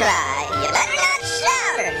not cry. You better not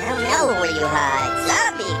shout, or he'll know where you hide.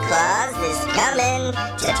 Zombie Claus is coming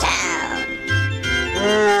to town.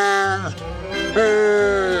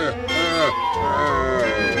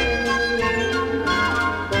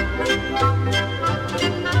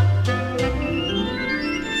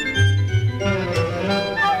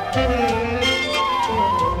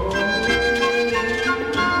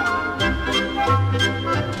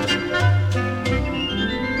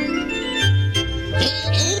 He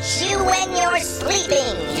eats you when you're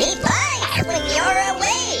sleeping. He bites when you're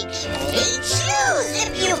awake. He chews if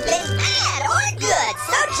you've been bad or good.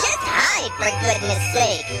 So just hide, for goodness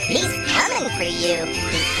sake. He's coming for you.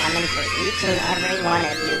 He's coming for each and every one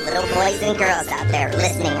of you little boys and girls out there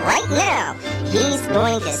listening right now. He's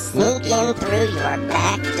going to sneak in through your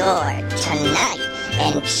back door tonight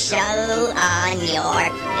and show on your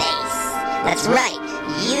face. That's right.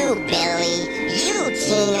 You, Billy. You,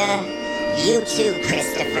 Tina. You too,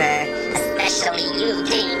 Christopher. Especially you,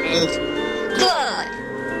 David. Good.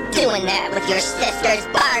 Doing that with your sister's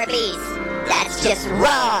Barbies. That's just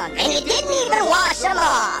wrong. And you didn't even wash them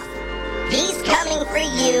off. He's coming for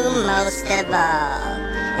you most of all.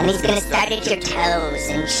 And he's gonna start at your toes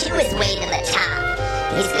and chew his way to the top.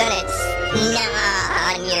 He's gonna gnaw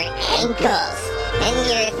on your ankles and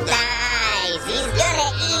your thighs. He's gonna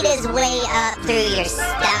eat his way up through your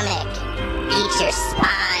stomach, eat your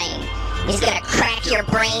spine. He's gonna crack your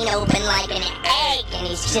brain open like an egg, and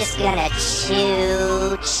he's just gonna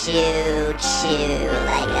chew, chew, chew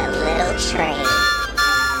like a little train.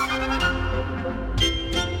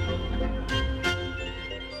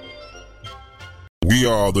 We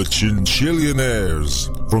are the Chinchillionaires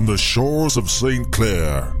from the shores of St.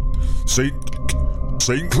 Clair. St.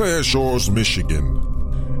 Clair Shores, Michigan.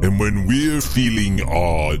 And when we're feeling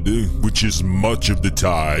odd, which is much of the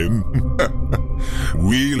time,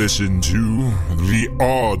 we listen to The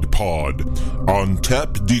Odd Pod on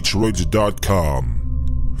tapdetroit.com.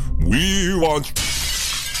 We want...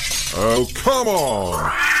 Oh, come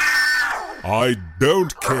on! I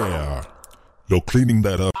don't care. You're cleaning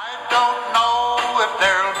that up. I don't know if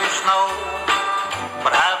there'll be snow,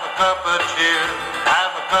 but have a cup of cheer,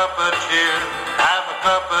 have a cup of cheer, have a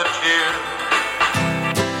cup of cheer.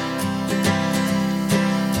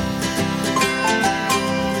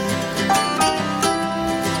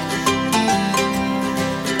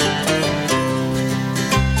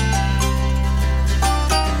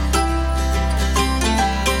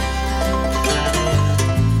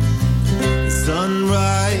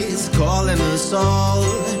 Sunrise calling us all.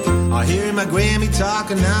 I hear my Grammy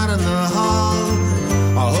talking out in the hall.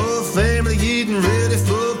 Our whole family getting ready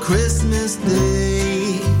for Christmas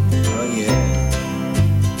Day. Oh yeah.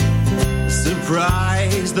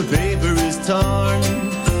 Surprise, the paper is torn.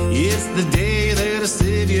 It's the day that a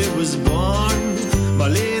Savior was born. My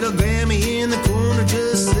little Grammy in the corner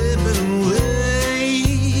just slipping away.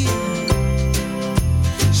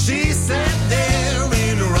 She sat there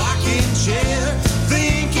in a rocking chair,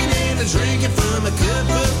 thinking and drinking from a cup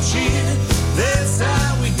of cheer. That's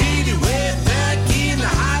how we did it way back in the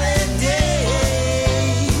holidays.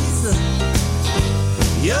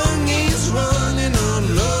 Youngins running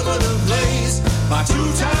all over the place. My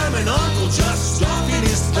two-timing uncle just stuffing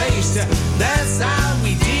his face. That's how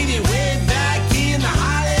we did it way back in the holidays.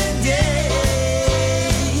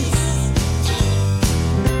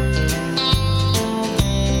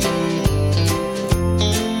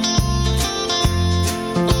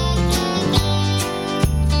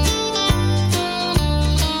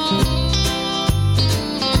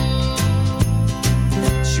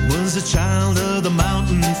 She was a child of the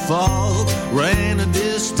mountain fog. Ran a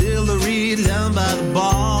distillery down by the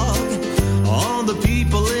bog. All the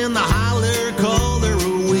people in the holler called her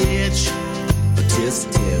a witch. A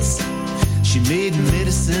tisk tisk. She made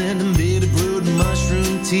medicine and bitter brewed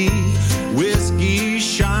mushroom tea. Whiskey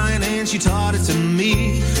shine and she taught it to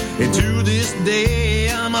me. And to this day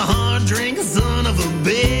I'm a hard drinking son of a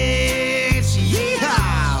bitch.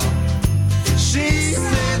 Yeah. She's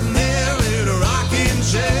sitting there in a rocking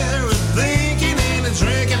chair, thinking and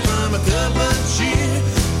drinking from a cup of cheer.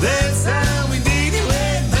 That's how we did it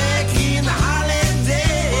way back in the holidays.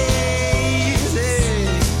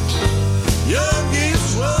 Young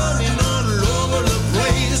is running all over the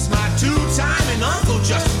place. My two-timing uncle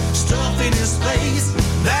just stuffing his face.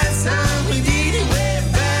 That's how we did it way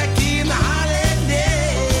back in the holidays.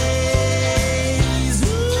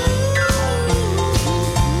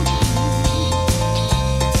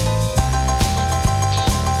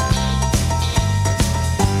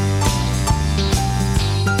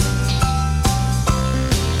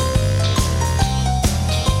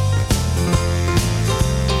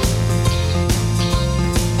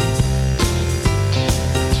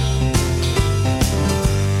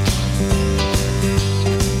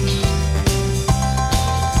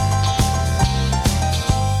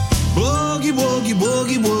 Boogie, woogie,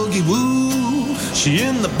 woogie, woogie, woo. She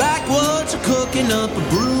in the backwoods cooking up a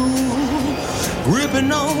brew.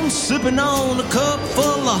 Gripping on, sipping on a cup full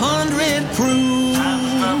of 100 proof.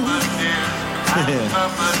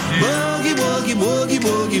 Boogie, woogie, woogie,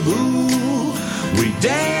 woogie, woo. We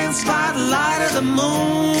dance by the light of the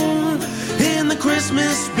moon. In the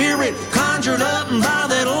Christmas spirit conjured up by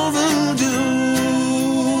that old voodoo.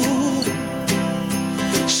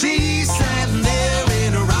 She's sitting there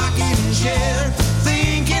in a rocking chair,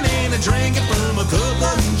 thinking and a drinking from a cup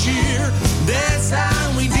of cheer. That's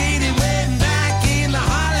how we did it way back in the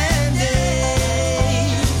holidays.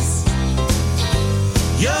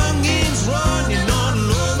 Youngins running all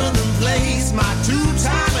over the place. My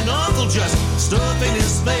two-timing uncle just stuffing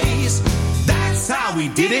his face. That's how we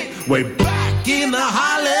did it way back in the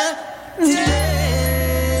holidays.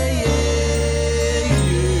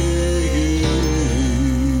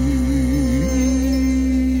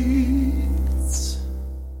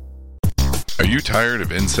 Are you tired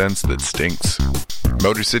of incense that stinks?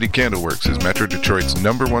 Motor City Candleworks is Metro Detroit's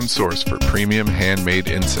 #1 source for premium handmade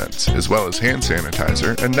incense, as well as hand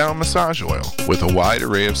sanitizer and now massage oil, with a wide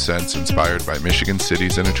array of scents inspired by Michigan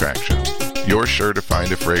cities and attractions. You're sure to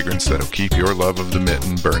find a fragrance that'll keep your love of the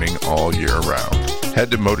mitten burning all year round. Head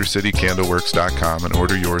to MotorCityCandleworks.com and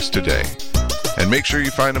order yours today. And make sure you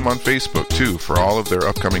find them on Facebook, too, for all of their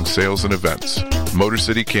upcoming sales and events. Motor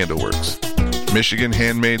City Candleworks. Michigan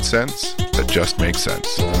handmade scents that just make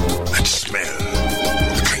sense. That smell.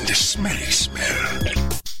 The kind of smelly smell.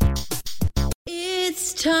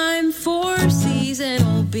 It's time for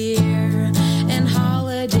seasonal beer and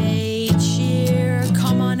holiday cheer.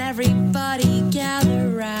 Come on, everybody, gather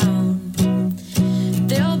round.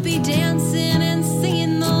 They'll be dancing and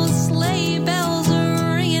singing, those sleigh bells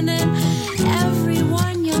are ringing, and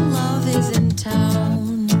everyone you love is in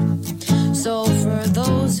town. So for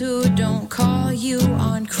those who don't call you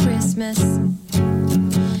on Christmas,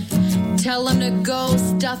 tell them to go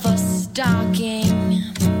stuff a stocking.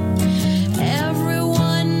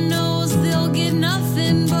 Everyone knows they'll get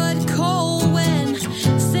nothing but coal when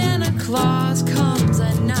Santa Claus comes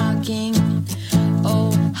a-knocking.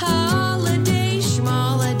 Oh, holiday,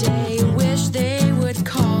 schmoliday, wish they would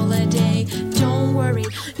call a day. Don't worry,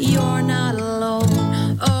 you're not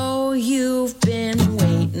alone. Oh, you've been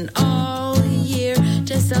waiting all year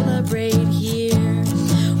to celebrate here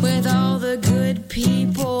with all the good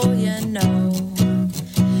people you know.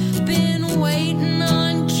 Been waiting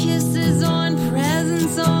on kisses, on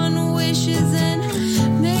presents, on wishes, and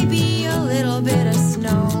maybe a little bit of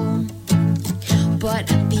snow. But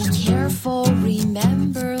be careful,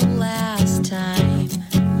 remember last time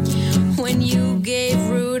when you gave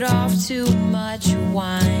Rudolph too much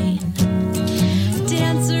wine.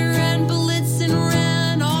 Dancer and Blitzen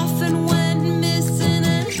ran off and went missing,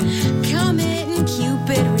 and Comet and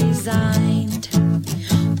Cupid resigned.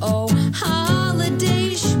 Oh,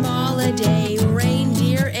 holiday, schmoliday,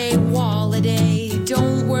 reindeer, a walladay.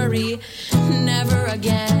 Don't worry, never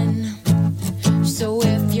again. So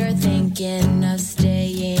if you're thinking of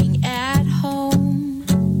staying at home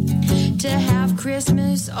to have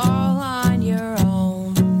Christmas all on your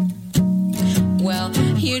own, well,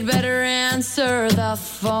 you'd better answer the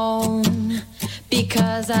phone,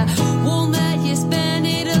 because I won't let you spend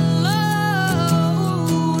it alone.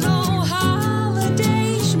 Oh,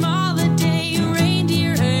 holiday, schmoliday,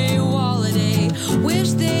 reindeer, a walladay,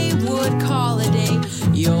 wish they would call it a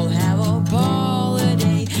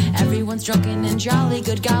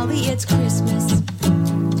good golly, it's Christmas.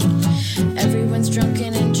 Everyone's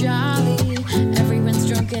drunken and jolly. Everyone's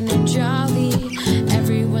drunken and jolly.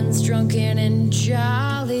 Everyone's drunken and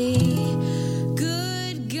jolly.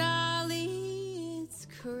 Good golly, it's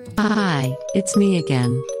Christmas. Hi, it's me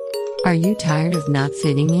again. Are you tired of not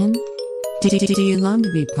fitting in? Do you long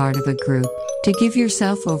to be part of a group, to give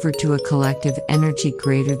yourself over to a collective energy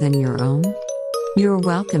greater than your own? You're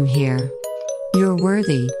welcome here. You're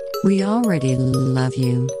worthy. We already love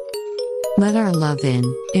you. Let our love in,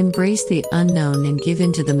 embrace the unknown, and give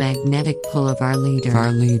into the magnetic pull of our leader.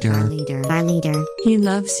 Our leader. He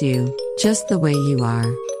loves you, just the way you are.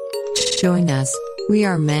 Join us. We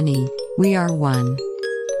are many. We are one.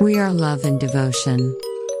 We are love and devotion.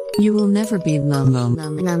 You will never be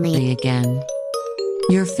lonely again.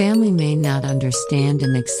 Your family may not understand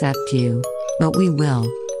and accept you, but we will.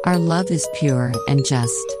 Our love is pure and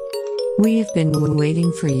just. We have been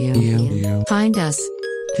waiting for you. Find us,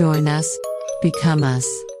 join us, become us.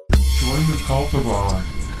 Join the cult of Odd.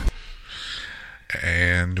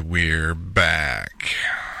 And we're back.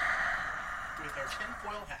 With our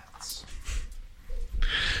tinfoil hats.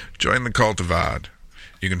 Join the cult of Odd.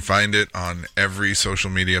 You can find it on every social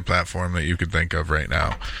media platform that you could think of right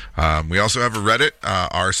now. We also have a Reddit,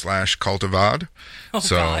 r/cult of Odd. Oh,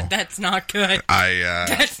 so, God, that's not good.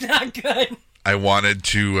 That's not good. I wanted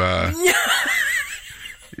to... Look at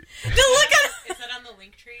Is that on the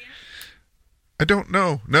link tree yet? I don't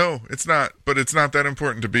know. No, it's not. But it's not that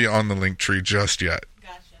important to be on the link tree just yet.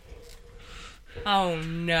 Gotcha. Oh,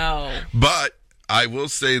 no. But I will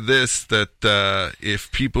say this, that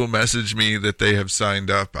if people message me that they have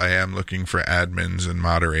signed up, I am looking for admins and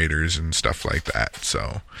moderators and stuff like that.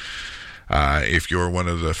 So if you're one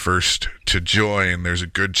of the first to join, there's a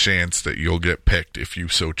good chance that you'll get picked if you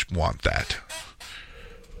so want that.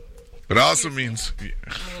 But it also means... I'm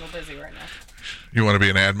a little busy right now. You want to be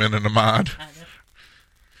an admin and a mod? I do.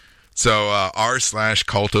 So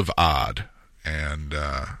r/cult of Odd. And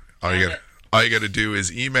all you got to do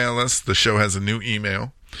is email us. The show has a new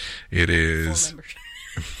email. It is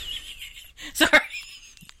sorry,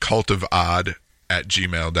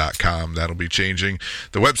 cultofodd@gmail.com. That'll be changing.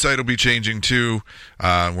 The website will be changing too.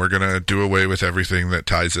 We're going to do away with everything that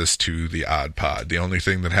ties us to the Odd Pod. The only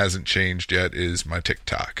thing that hasn't changed yet is my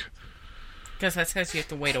TikTok. Because that's because you have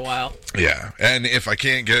to wait a while. Yeah, and if I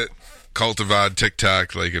can't get Cult of Odd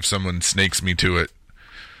TikTok, like if someone snakes me to it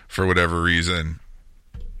for whatever reason...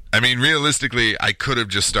 I mean, realistically, I could have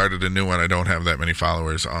just started a new one. I don't have that many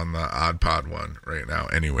followers on the Odd Pod one right now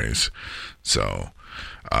anyways. So,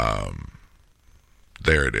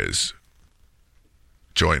 there it is.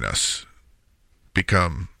 Join us.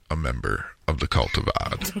 Become a member of the Cult of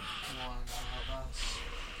Odd.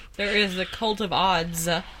 There is the Cult of Odds.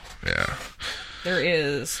 Yeah. There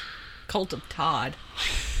is Cult of Todd.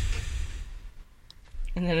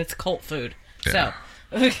 And then it's cult food. Yeah.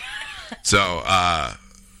 So,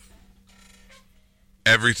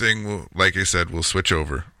 everything will, like I said, will switch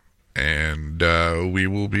over, and we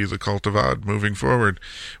will be the Cult of Odd moving forward,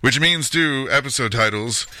 which means too episode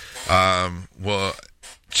titles will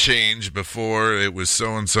change. Before it was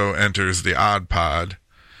so and so enters the Odd Pod,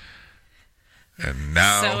 and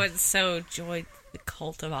now so and so joined the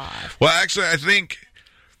Cult of Odd. Well, actually, I think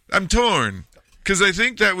I'm torn because I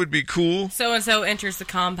think that would be cool. So and so enters the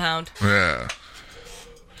compound. Yeah.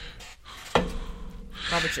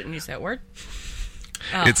 Probably shouldn't use that word.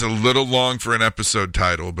 Oh. It's a little long for an episode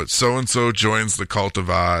title, but so-and-so joins the Cult of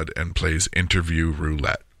Odd and plays interview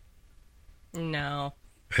roulette. No.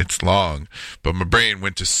 It's long, but my brain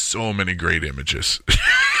went to so many great images.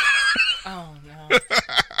 Oh, no.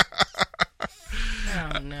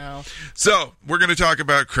 Oh, no. So, we're going to talk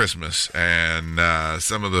about Christmas and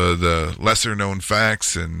some of the lesser-known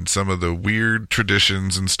facts and some of the weird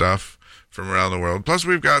traditions and stuff from around the world. Plus,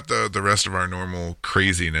 we've got the rest of our normal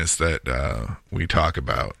craziness that we talk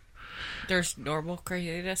about. There's normal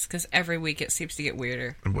craziness? Because every week it seems to get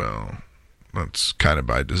weirder. Well, that's kind of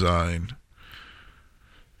by design.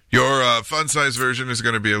 Your fun-size version is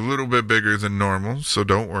going to be a little bit bigger than normal, so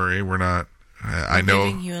don't worry. We're not... I know...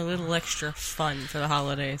 giving you a little extra fun for the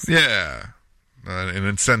holidays. Yeah. An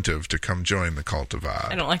incentive to come join the Cult of Odd.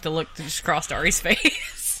 I don't like the look that just crossed Ari's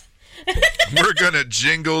face. We're gonna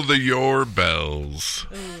jingle the your bells.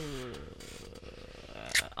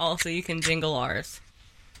 Also, you can jingle ours.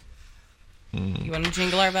 You want to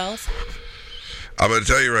jingle our bells? I'm gonna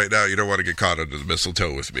tell you right now, you don't want to get caught under the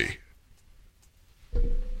mistletoe with me.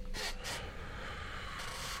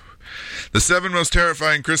 The 7 most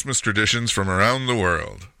terrifying Christmas traditions from around the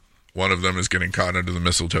world. One of them is getting caught under the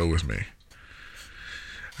mistletoe with me.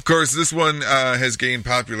 course, this one has gained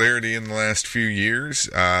popularity in the last few years.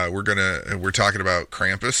 We're talking about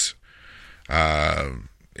Krampus.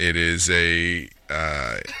 It is a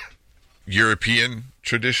European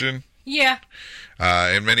tradition. Yeah.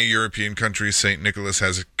 In many European countries, St. Nicholas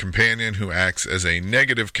has a companion who acts as a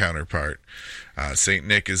negative counterpart. St.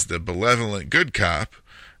 Nick is the benevolent good cop,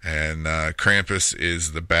 and Krampus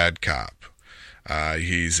is the bad cop.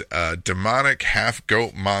 He's a demonic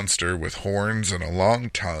half-goat monster with horns and a long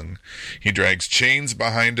tongue. He drags chains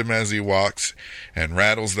behind him as he walks and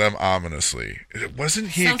rattles them ominously. Wasn't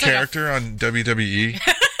he a character on WWE?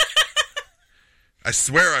 I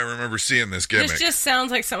swear I remember seeing this gimmick. This just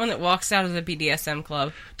sounds like someone that walks out of the BDSM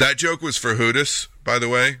club. That joke was for Hootis, by the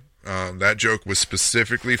way. That joke was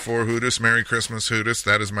specifically for Hootis. Merry Christmas, Hootis.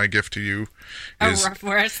 That is my gift to you. A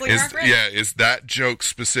wrestling reference? Yeah, is that joke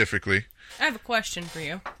specifically. I have a question for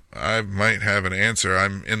you. I might have an answer.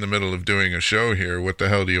 I'm in the middle of doing a show here. What the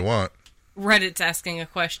hell do you want? Reddit's asking a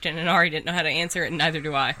question, and Ari didn't know how to answer it, and neither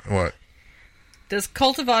do I. What? Does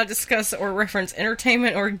Cultivar discuss or reference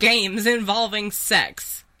entertainment or games involving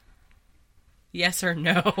sex? Yes or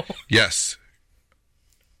no? Yes.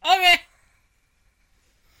 Okay.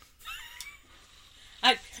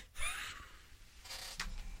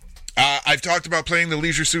 I've talked about playing the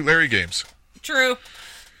Leisure Suit Larry games. True.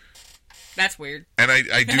 That's weird. And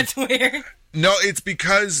I do. That's weird. No, it's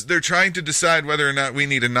because they're trying to decide whether or not we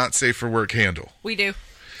need a not safe for work handle. We do.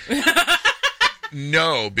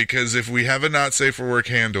 No, because if we have a not safe for work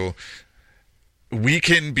handle, we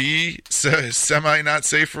can be semi not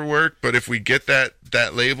safe for work, but if we get that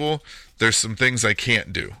label, there's some things I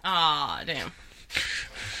can't do. Aw, damn.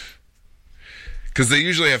 Because they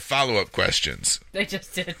usually have follow-up questions. They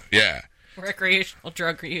just did. Yeah. Recreational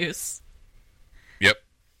drug use. Yep.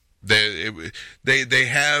 They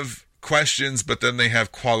have questions, but then they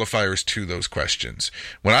have qualifiers to those questions.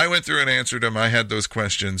 When I went through and answered them, I had those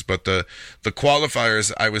questions, but the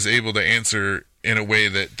qualifiers I was able to answer in a way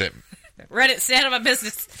that Reddit, stay out of my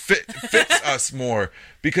business. fits us more,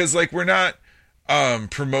 because like we're not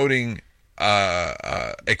promoting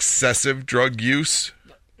excessive drug use.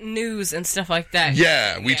 News and stuff like that.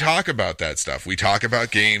 Yeah, we talk about that stuff. We talk about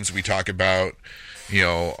games. We talk about,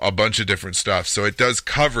 a bunch of different stuff. So it does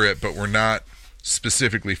cover it, but we're not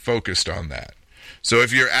specifically focused on that. So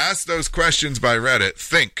if you're asked those questions by Reddit,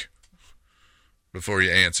 think before you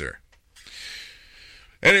answer.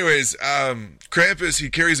 Anyways, Krampus, he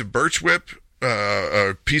carries a birch whip,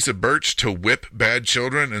 a piece of birch to whip bad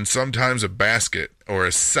children, and sometimes a basket or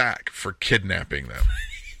a sack for kidnapping them.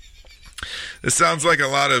 This sounds like a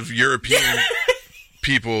lot of European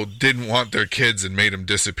people didn't want their kids and made them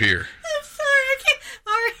disappear. I'm sorry, I can't.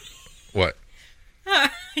 Ari. What?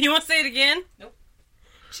 You want to say it again? Nope.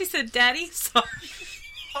 She said, Daddy, sorry.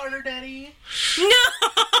 Harder, Daddy.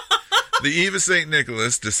 No! The Eve of St.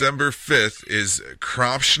 Nicholas, December 5th, is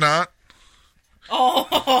Krampschnacht.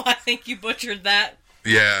 Oh, I think you butchered that.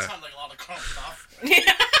 Yeah. Sounds like a lot of crump stuff.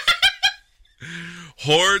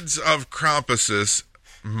 Hordes of Krampuses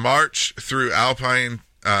march through Alpine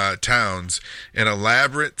towns in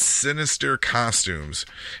elaborate, sinister costumes.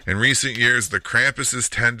 In recent years, the Krampus's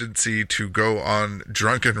tendency to go on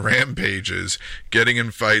drunken rampages, getting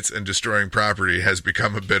in fights, and destroying property has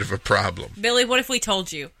become a bit of a problem. Billy, what if we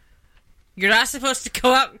told you? You're not supposed to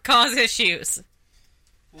go out and cause issues.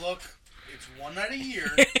 Look, it's one night a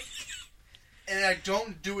year, and I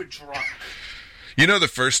don't do it drunk. You know, the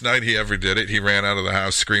first night he ever did it, he ran out of the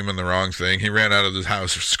house screaming the wrong thing. He ran out of the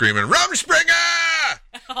house screaming, Rumspringer!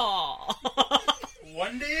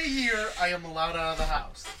 One day a year, I am allowed out of the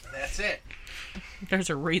house. That's it. There's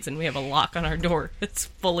a reason we have a lock on our door. It's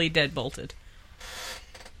fully deadbolted.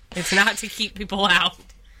 It's not to keep people out.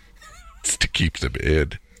 It's to keep them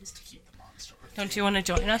in. It's to keep the monster. Don't you want to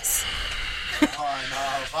join us? One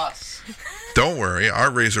of us. Don't worry,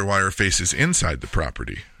 our razor wire faces inside the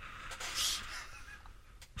property.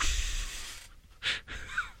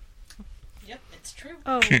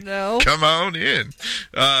 Oh, no. Come on in.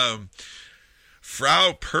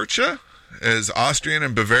 Frau Percha is Austrian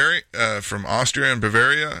and Bavaria, from Austria and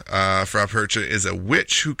Bavaria. Frau Percha is a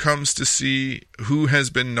witch who comes to see who has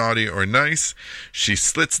been naughty or nice. She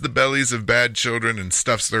slits the bellies of bad children and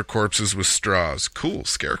stuffs their corpses with straws. Cool,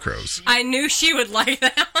 scarecrows. I knew she would like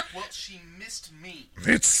that one. Well, she missed me.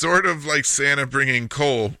 It's sort of like Santa bringing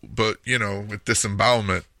coal, but, with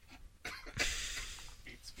disembowelment.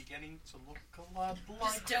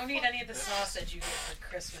 Just don't eat any of the sausage you get for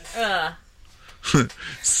Christmas.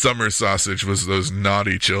 Summer sausage was those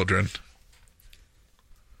naughty children.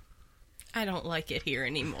 I don't like it here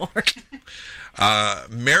anymore.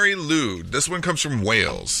 Mary Lou, this one comes from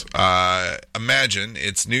Wales. Imagine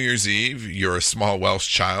it's New Year's Eve, you're a small Welsh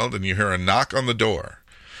child, and you hear a knock on the door.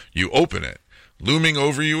 You open it. Looming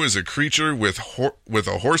over you is a creature with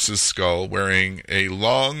a horse's skull, wearing a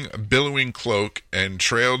long, billowing cloak and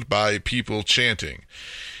trailed by people chanting.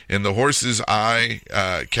 In the horse's eye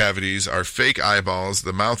cavities are fake eyeballs.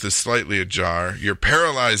 The mouth is slightly ajar. You're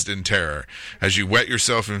paralyzed in terror. As you wet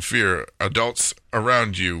yourself in fear, adults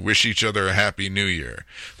around you wish each other a happy new year.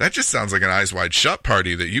 That just sounds like an Eyes Wide Shut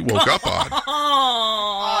party that you woke up on.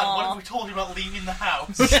 What if we told you about leaving the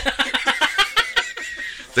house?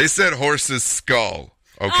 They said horse's skull,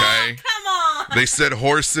 okay? Come on! They said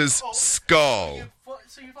horse's skull.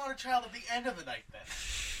 So you found a child at the end of the night, then?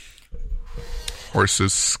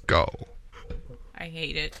 Horse's skull. I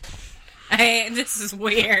hate it. This is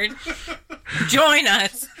weird. Join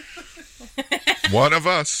us. One of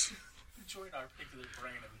us. Join our particular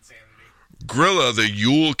brand of insanity. Grilla the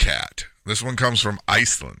Yule Cat. This one comes from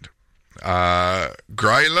Iceland.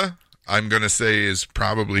 Gryla, I'm going to say is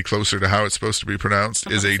probably closer to how it's supposed to be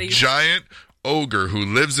pronounced, is a giant ogre who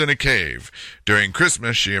lives in a cave. During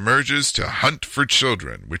Christmas, she emerges to hunt for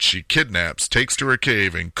children, which she kidnaps, takes to her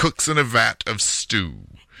cave, and cooks in a vat of stew.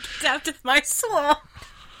 It's out of my swamp.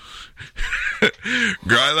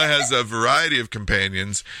 Gryla has a variety of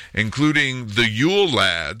companions, including the Yule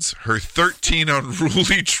Lads, her 13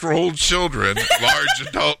 unruly troll children, large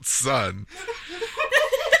adult son.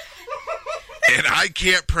 And I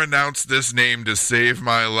can't pronounce this name to save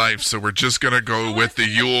my life, so we're just going to go with the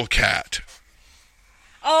Yule Cat.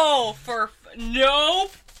 Oh,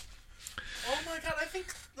 nope. Oh my god, I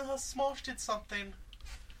think Smosh did something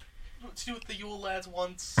to do with the Yule Lads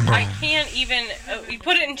once. I can't even... you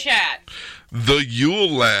put it in chat. The Yule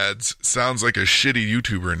Lads sounds like a shitty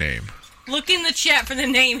YouTuber name. Look in the chat for the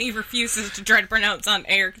name he refuses to try to pronounce on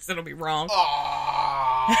air because it'll be wrong.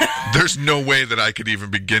 There's no way that I could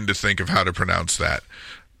even begin to think of how to pronounce that.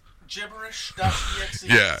 Gibberish.exe.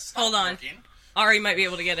 Yeah. Hold on. Ari might be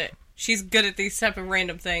able to get it. She's good at these type of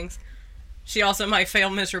random things. She also might fail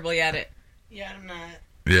miserably at it. Yeah, I'm not.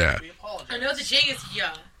 Yeah. I know the J is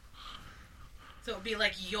ya. So it would be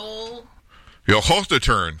like Yol.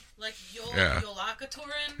 Yolhotaturn. Like Yol, Yeah.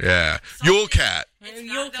 Yolakaturin. Yeah. Yule Cat. It's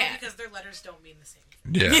Yule not Cat. because their letters don't mean the same.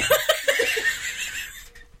 Yeah.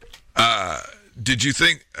 Did you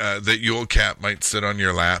think that Yule Cat might sit on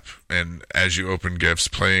your lap and, as you open gifts,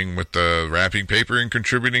 playing with the wrapping paper and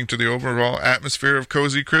contributing to the overall atmosphere of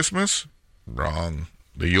cozy Christmas? Wrong.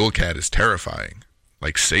 The Yule Cat is terrifying,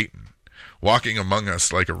 like Satan, walking among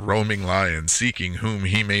us like a roaming lion, seeking whom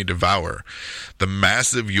he may devour. The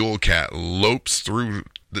massive Yule Cat lopes through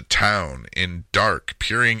the town in dark,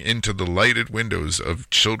 peering into the lighted windows of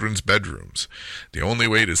children's bedrooms. The only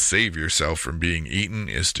way to save yourself from being eaten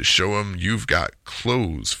is to show him you've got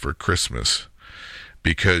clothes for Christmas,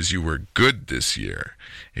 because you were good this year.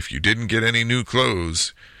 If you didn't get any new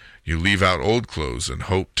clothes, you leave out old clothes and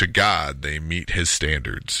hope to God they meet his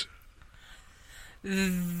standards.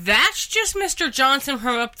 That's just Mr. Johnson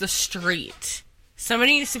from up the street.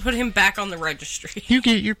 Somebody needs to put him back on the registry. You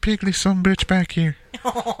get your piggly sumbitch back here.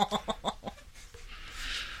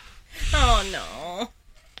 Oh, no.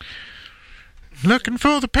 Looking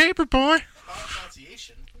for the paper, boy.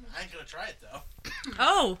 Pronunciation. I ain't gonna try it, though.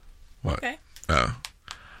 Oh. What? Okay. Oh.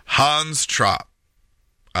 Hans Trapp.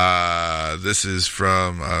 This is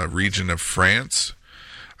from a region of France.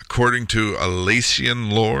 According to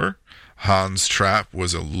Alsatian lore, Hans Trapp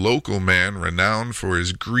was a local man renowned for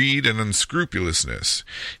his greed and unscrupulousness.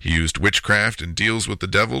 He used witchcraft and deals with the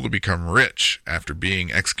devil to become rich. After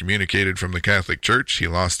being excommunicated from the Catholic Church, he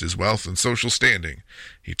lost his wealth and social standing.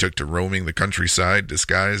 He took to roaming the countryside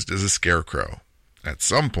disguised as a scarecrow. At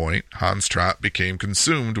some point, Hans Trapp became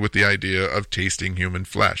consumed with the idea of tasting human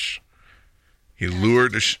flesh. He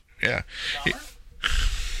lured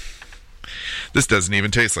This doesn't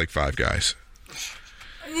even taste like Five Guys.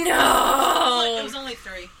 No! It was only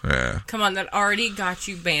 3. Yeah. Come on, that already got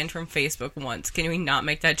you banned from Facebook once. Can we not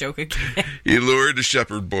make that joke again? He lured a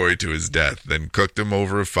shepherd boy to his death, then cooked him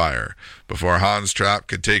over a fire. Before Hans Trapp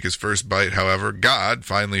could take his first bite, however, God,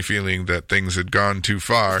 finally feeling that things had gone too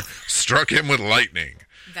far, struck him with lightning.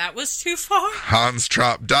 That was too far? Hans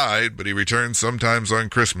Trapp died, but he returned sometimes on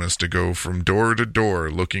Christmas to go from door to door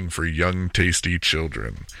looking for young, tasty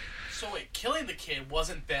children. So wait, killing the kid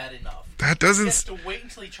wasn't bad enough. That doesn't... He has to wait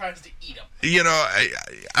until he tries to eat him. You know,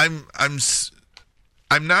 I'm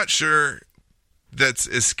not sure that's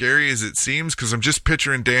as scary as it seems, because I'm just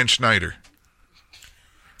picturing Dan Schneider.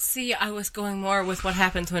 See, I was going more with what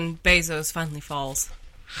happens when Bezos finally falls.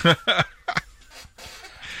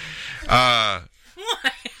 No,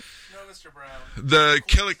 Mr. Brown. The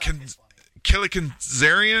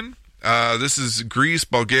Kilikazarian. This is Greece,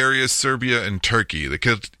 Bulgaria, Serbia, and Turkey. The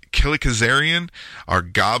Kilikazarian are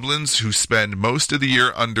goblins who spend most of the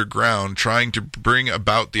year underground trying to bring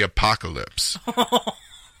about the apocalypse.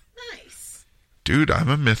 Nice. Dude, I'm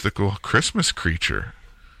a mythical Christmas creature.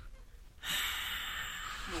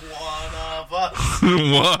 One of us.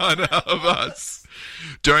 One of us.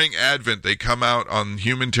 During Advent, they come out on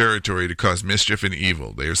human territory to cause mischief and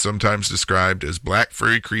evil. They are sometimes described as black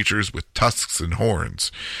furry creatures with tusks and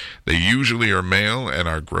horns. They usually are male and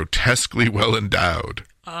are grotesquely well endowed.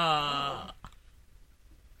 I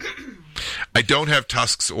don't have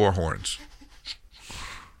tusks or horns.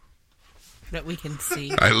 That we can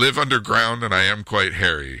see. I live underground and I am quite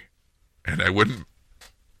hairy. And I wouldn't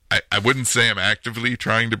say I'm actively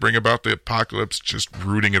trying to bring about the apocalypse, just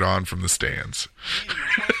rooting it on from the stands.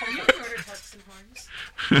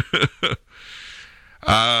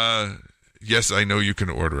 Yes, I know you can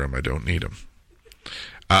order them. I don't need them.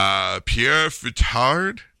 Pierre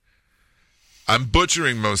Fitard. I'm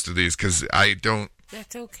butchering most of these because I don't...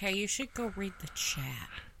 That's okay. You should go read the chat.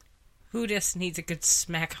 Who just needs a good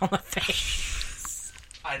smack on the face?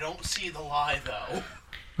 I don't see the lie, though.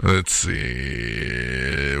 Let's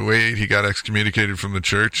see. Wait, he got excommunicated from the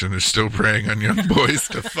church and is still preying on young boys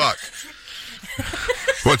to fuck.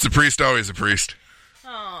 What's a priest? Always a priest.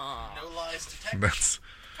 No lies detected. That's...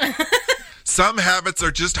 Some habits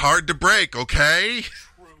are just hard to break, okay?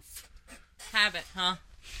 Truth. Habit, huh?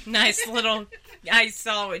 Nice little... I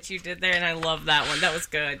saw what you did there, and I love that one. That was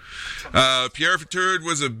good. Pierre Fitard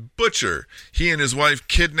was a butcher. He and his wife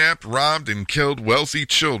kidnapped, robbed, and killed wealthy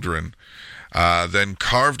children. Then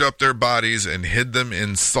carved up their bodies and hid them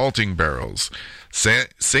in salting barrels.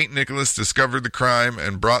 St. Nicholas discovered the crime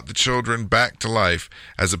and brought the children back to life.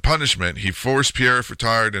 As a punishment, he forced Pierre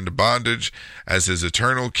Fitard into bondage as his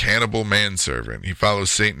eternal cannibal manservant. He follows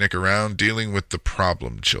St. Nick around, dealing with the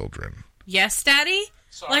problem children. Yes, Daddy?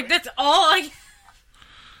 Sorry. Like, that's all I...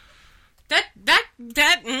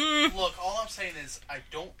 Look, all I'm saying is, I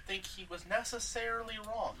don't think he was necessarily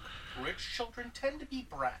wrong. Rich children tend to be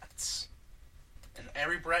brats. And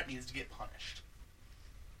every brat needs to get punished.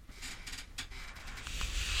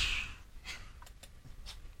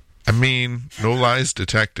 I mean, no lies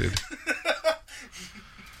detected.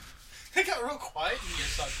 It got real quiet in your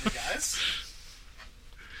subject, guys.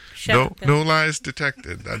 No lies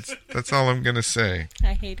detected. That's all I'm gonna say.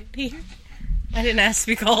 I hate it here. I didn't ask to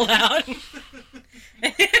be called out.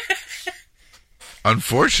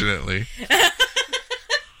 Unfortunately,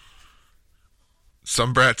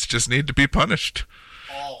 some brats just need to be punished.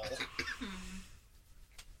 All.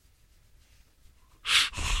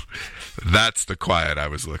 That's the quiet I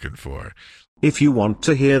was looking for. If you want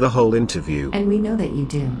to hear the whole interview, And we know that you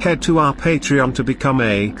do. head to our Patreon to become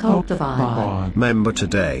a Cultivate. member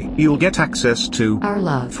today. You'll get access to Our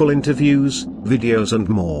love. full interviews, videos and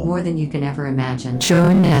more. More than you can ever imagine.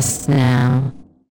 Join us now.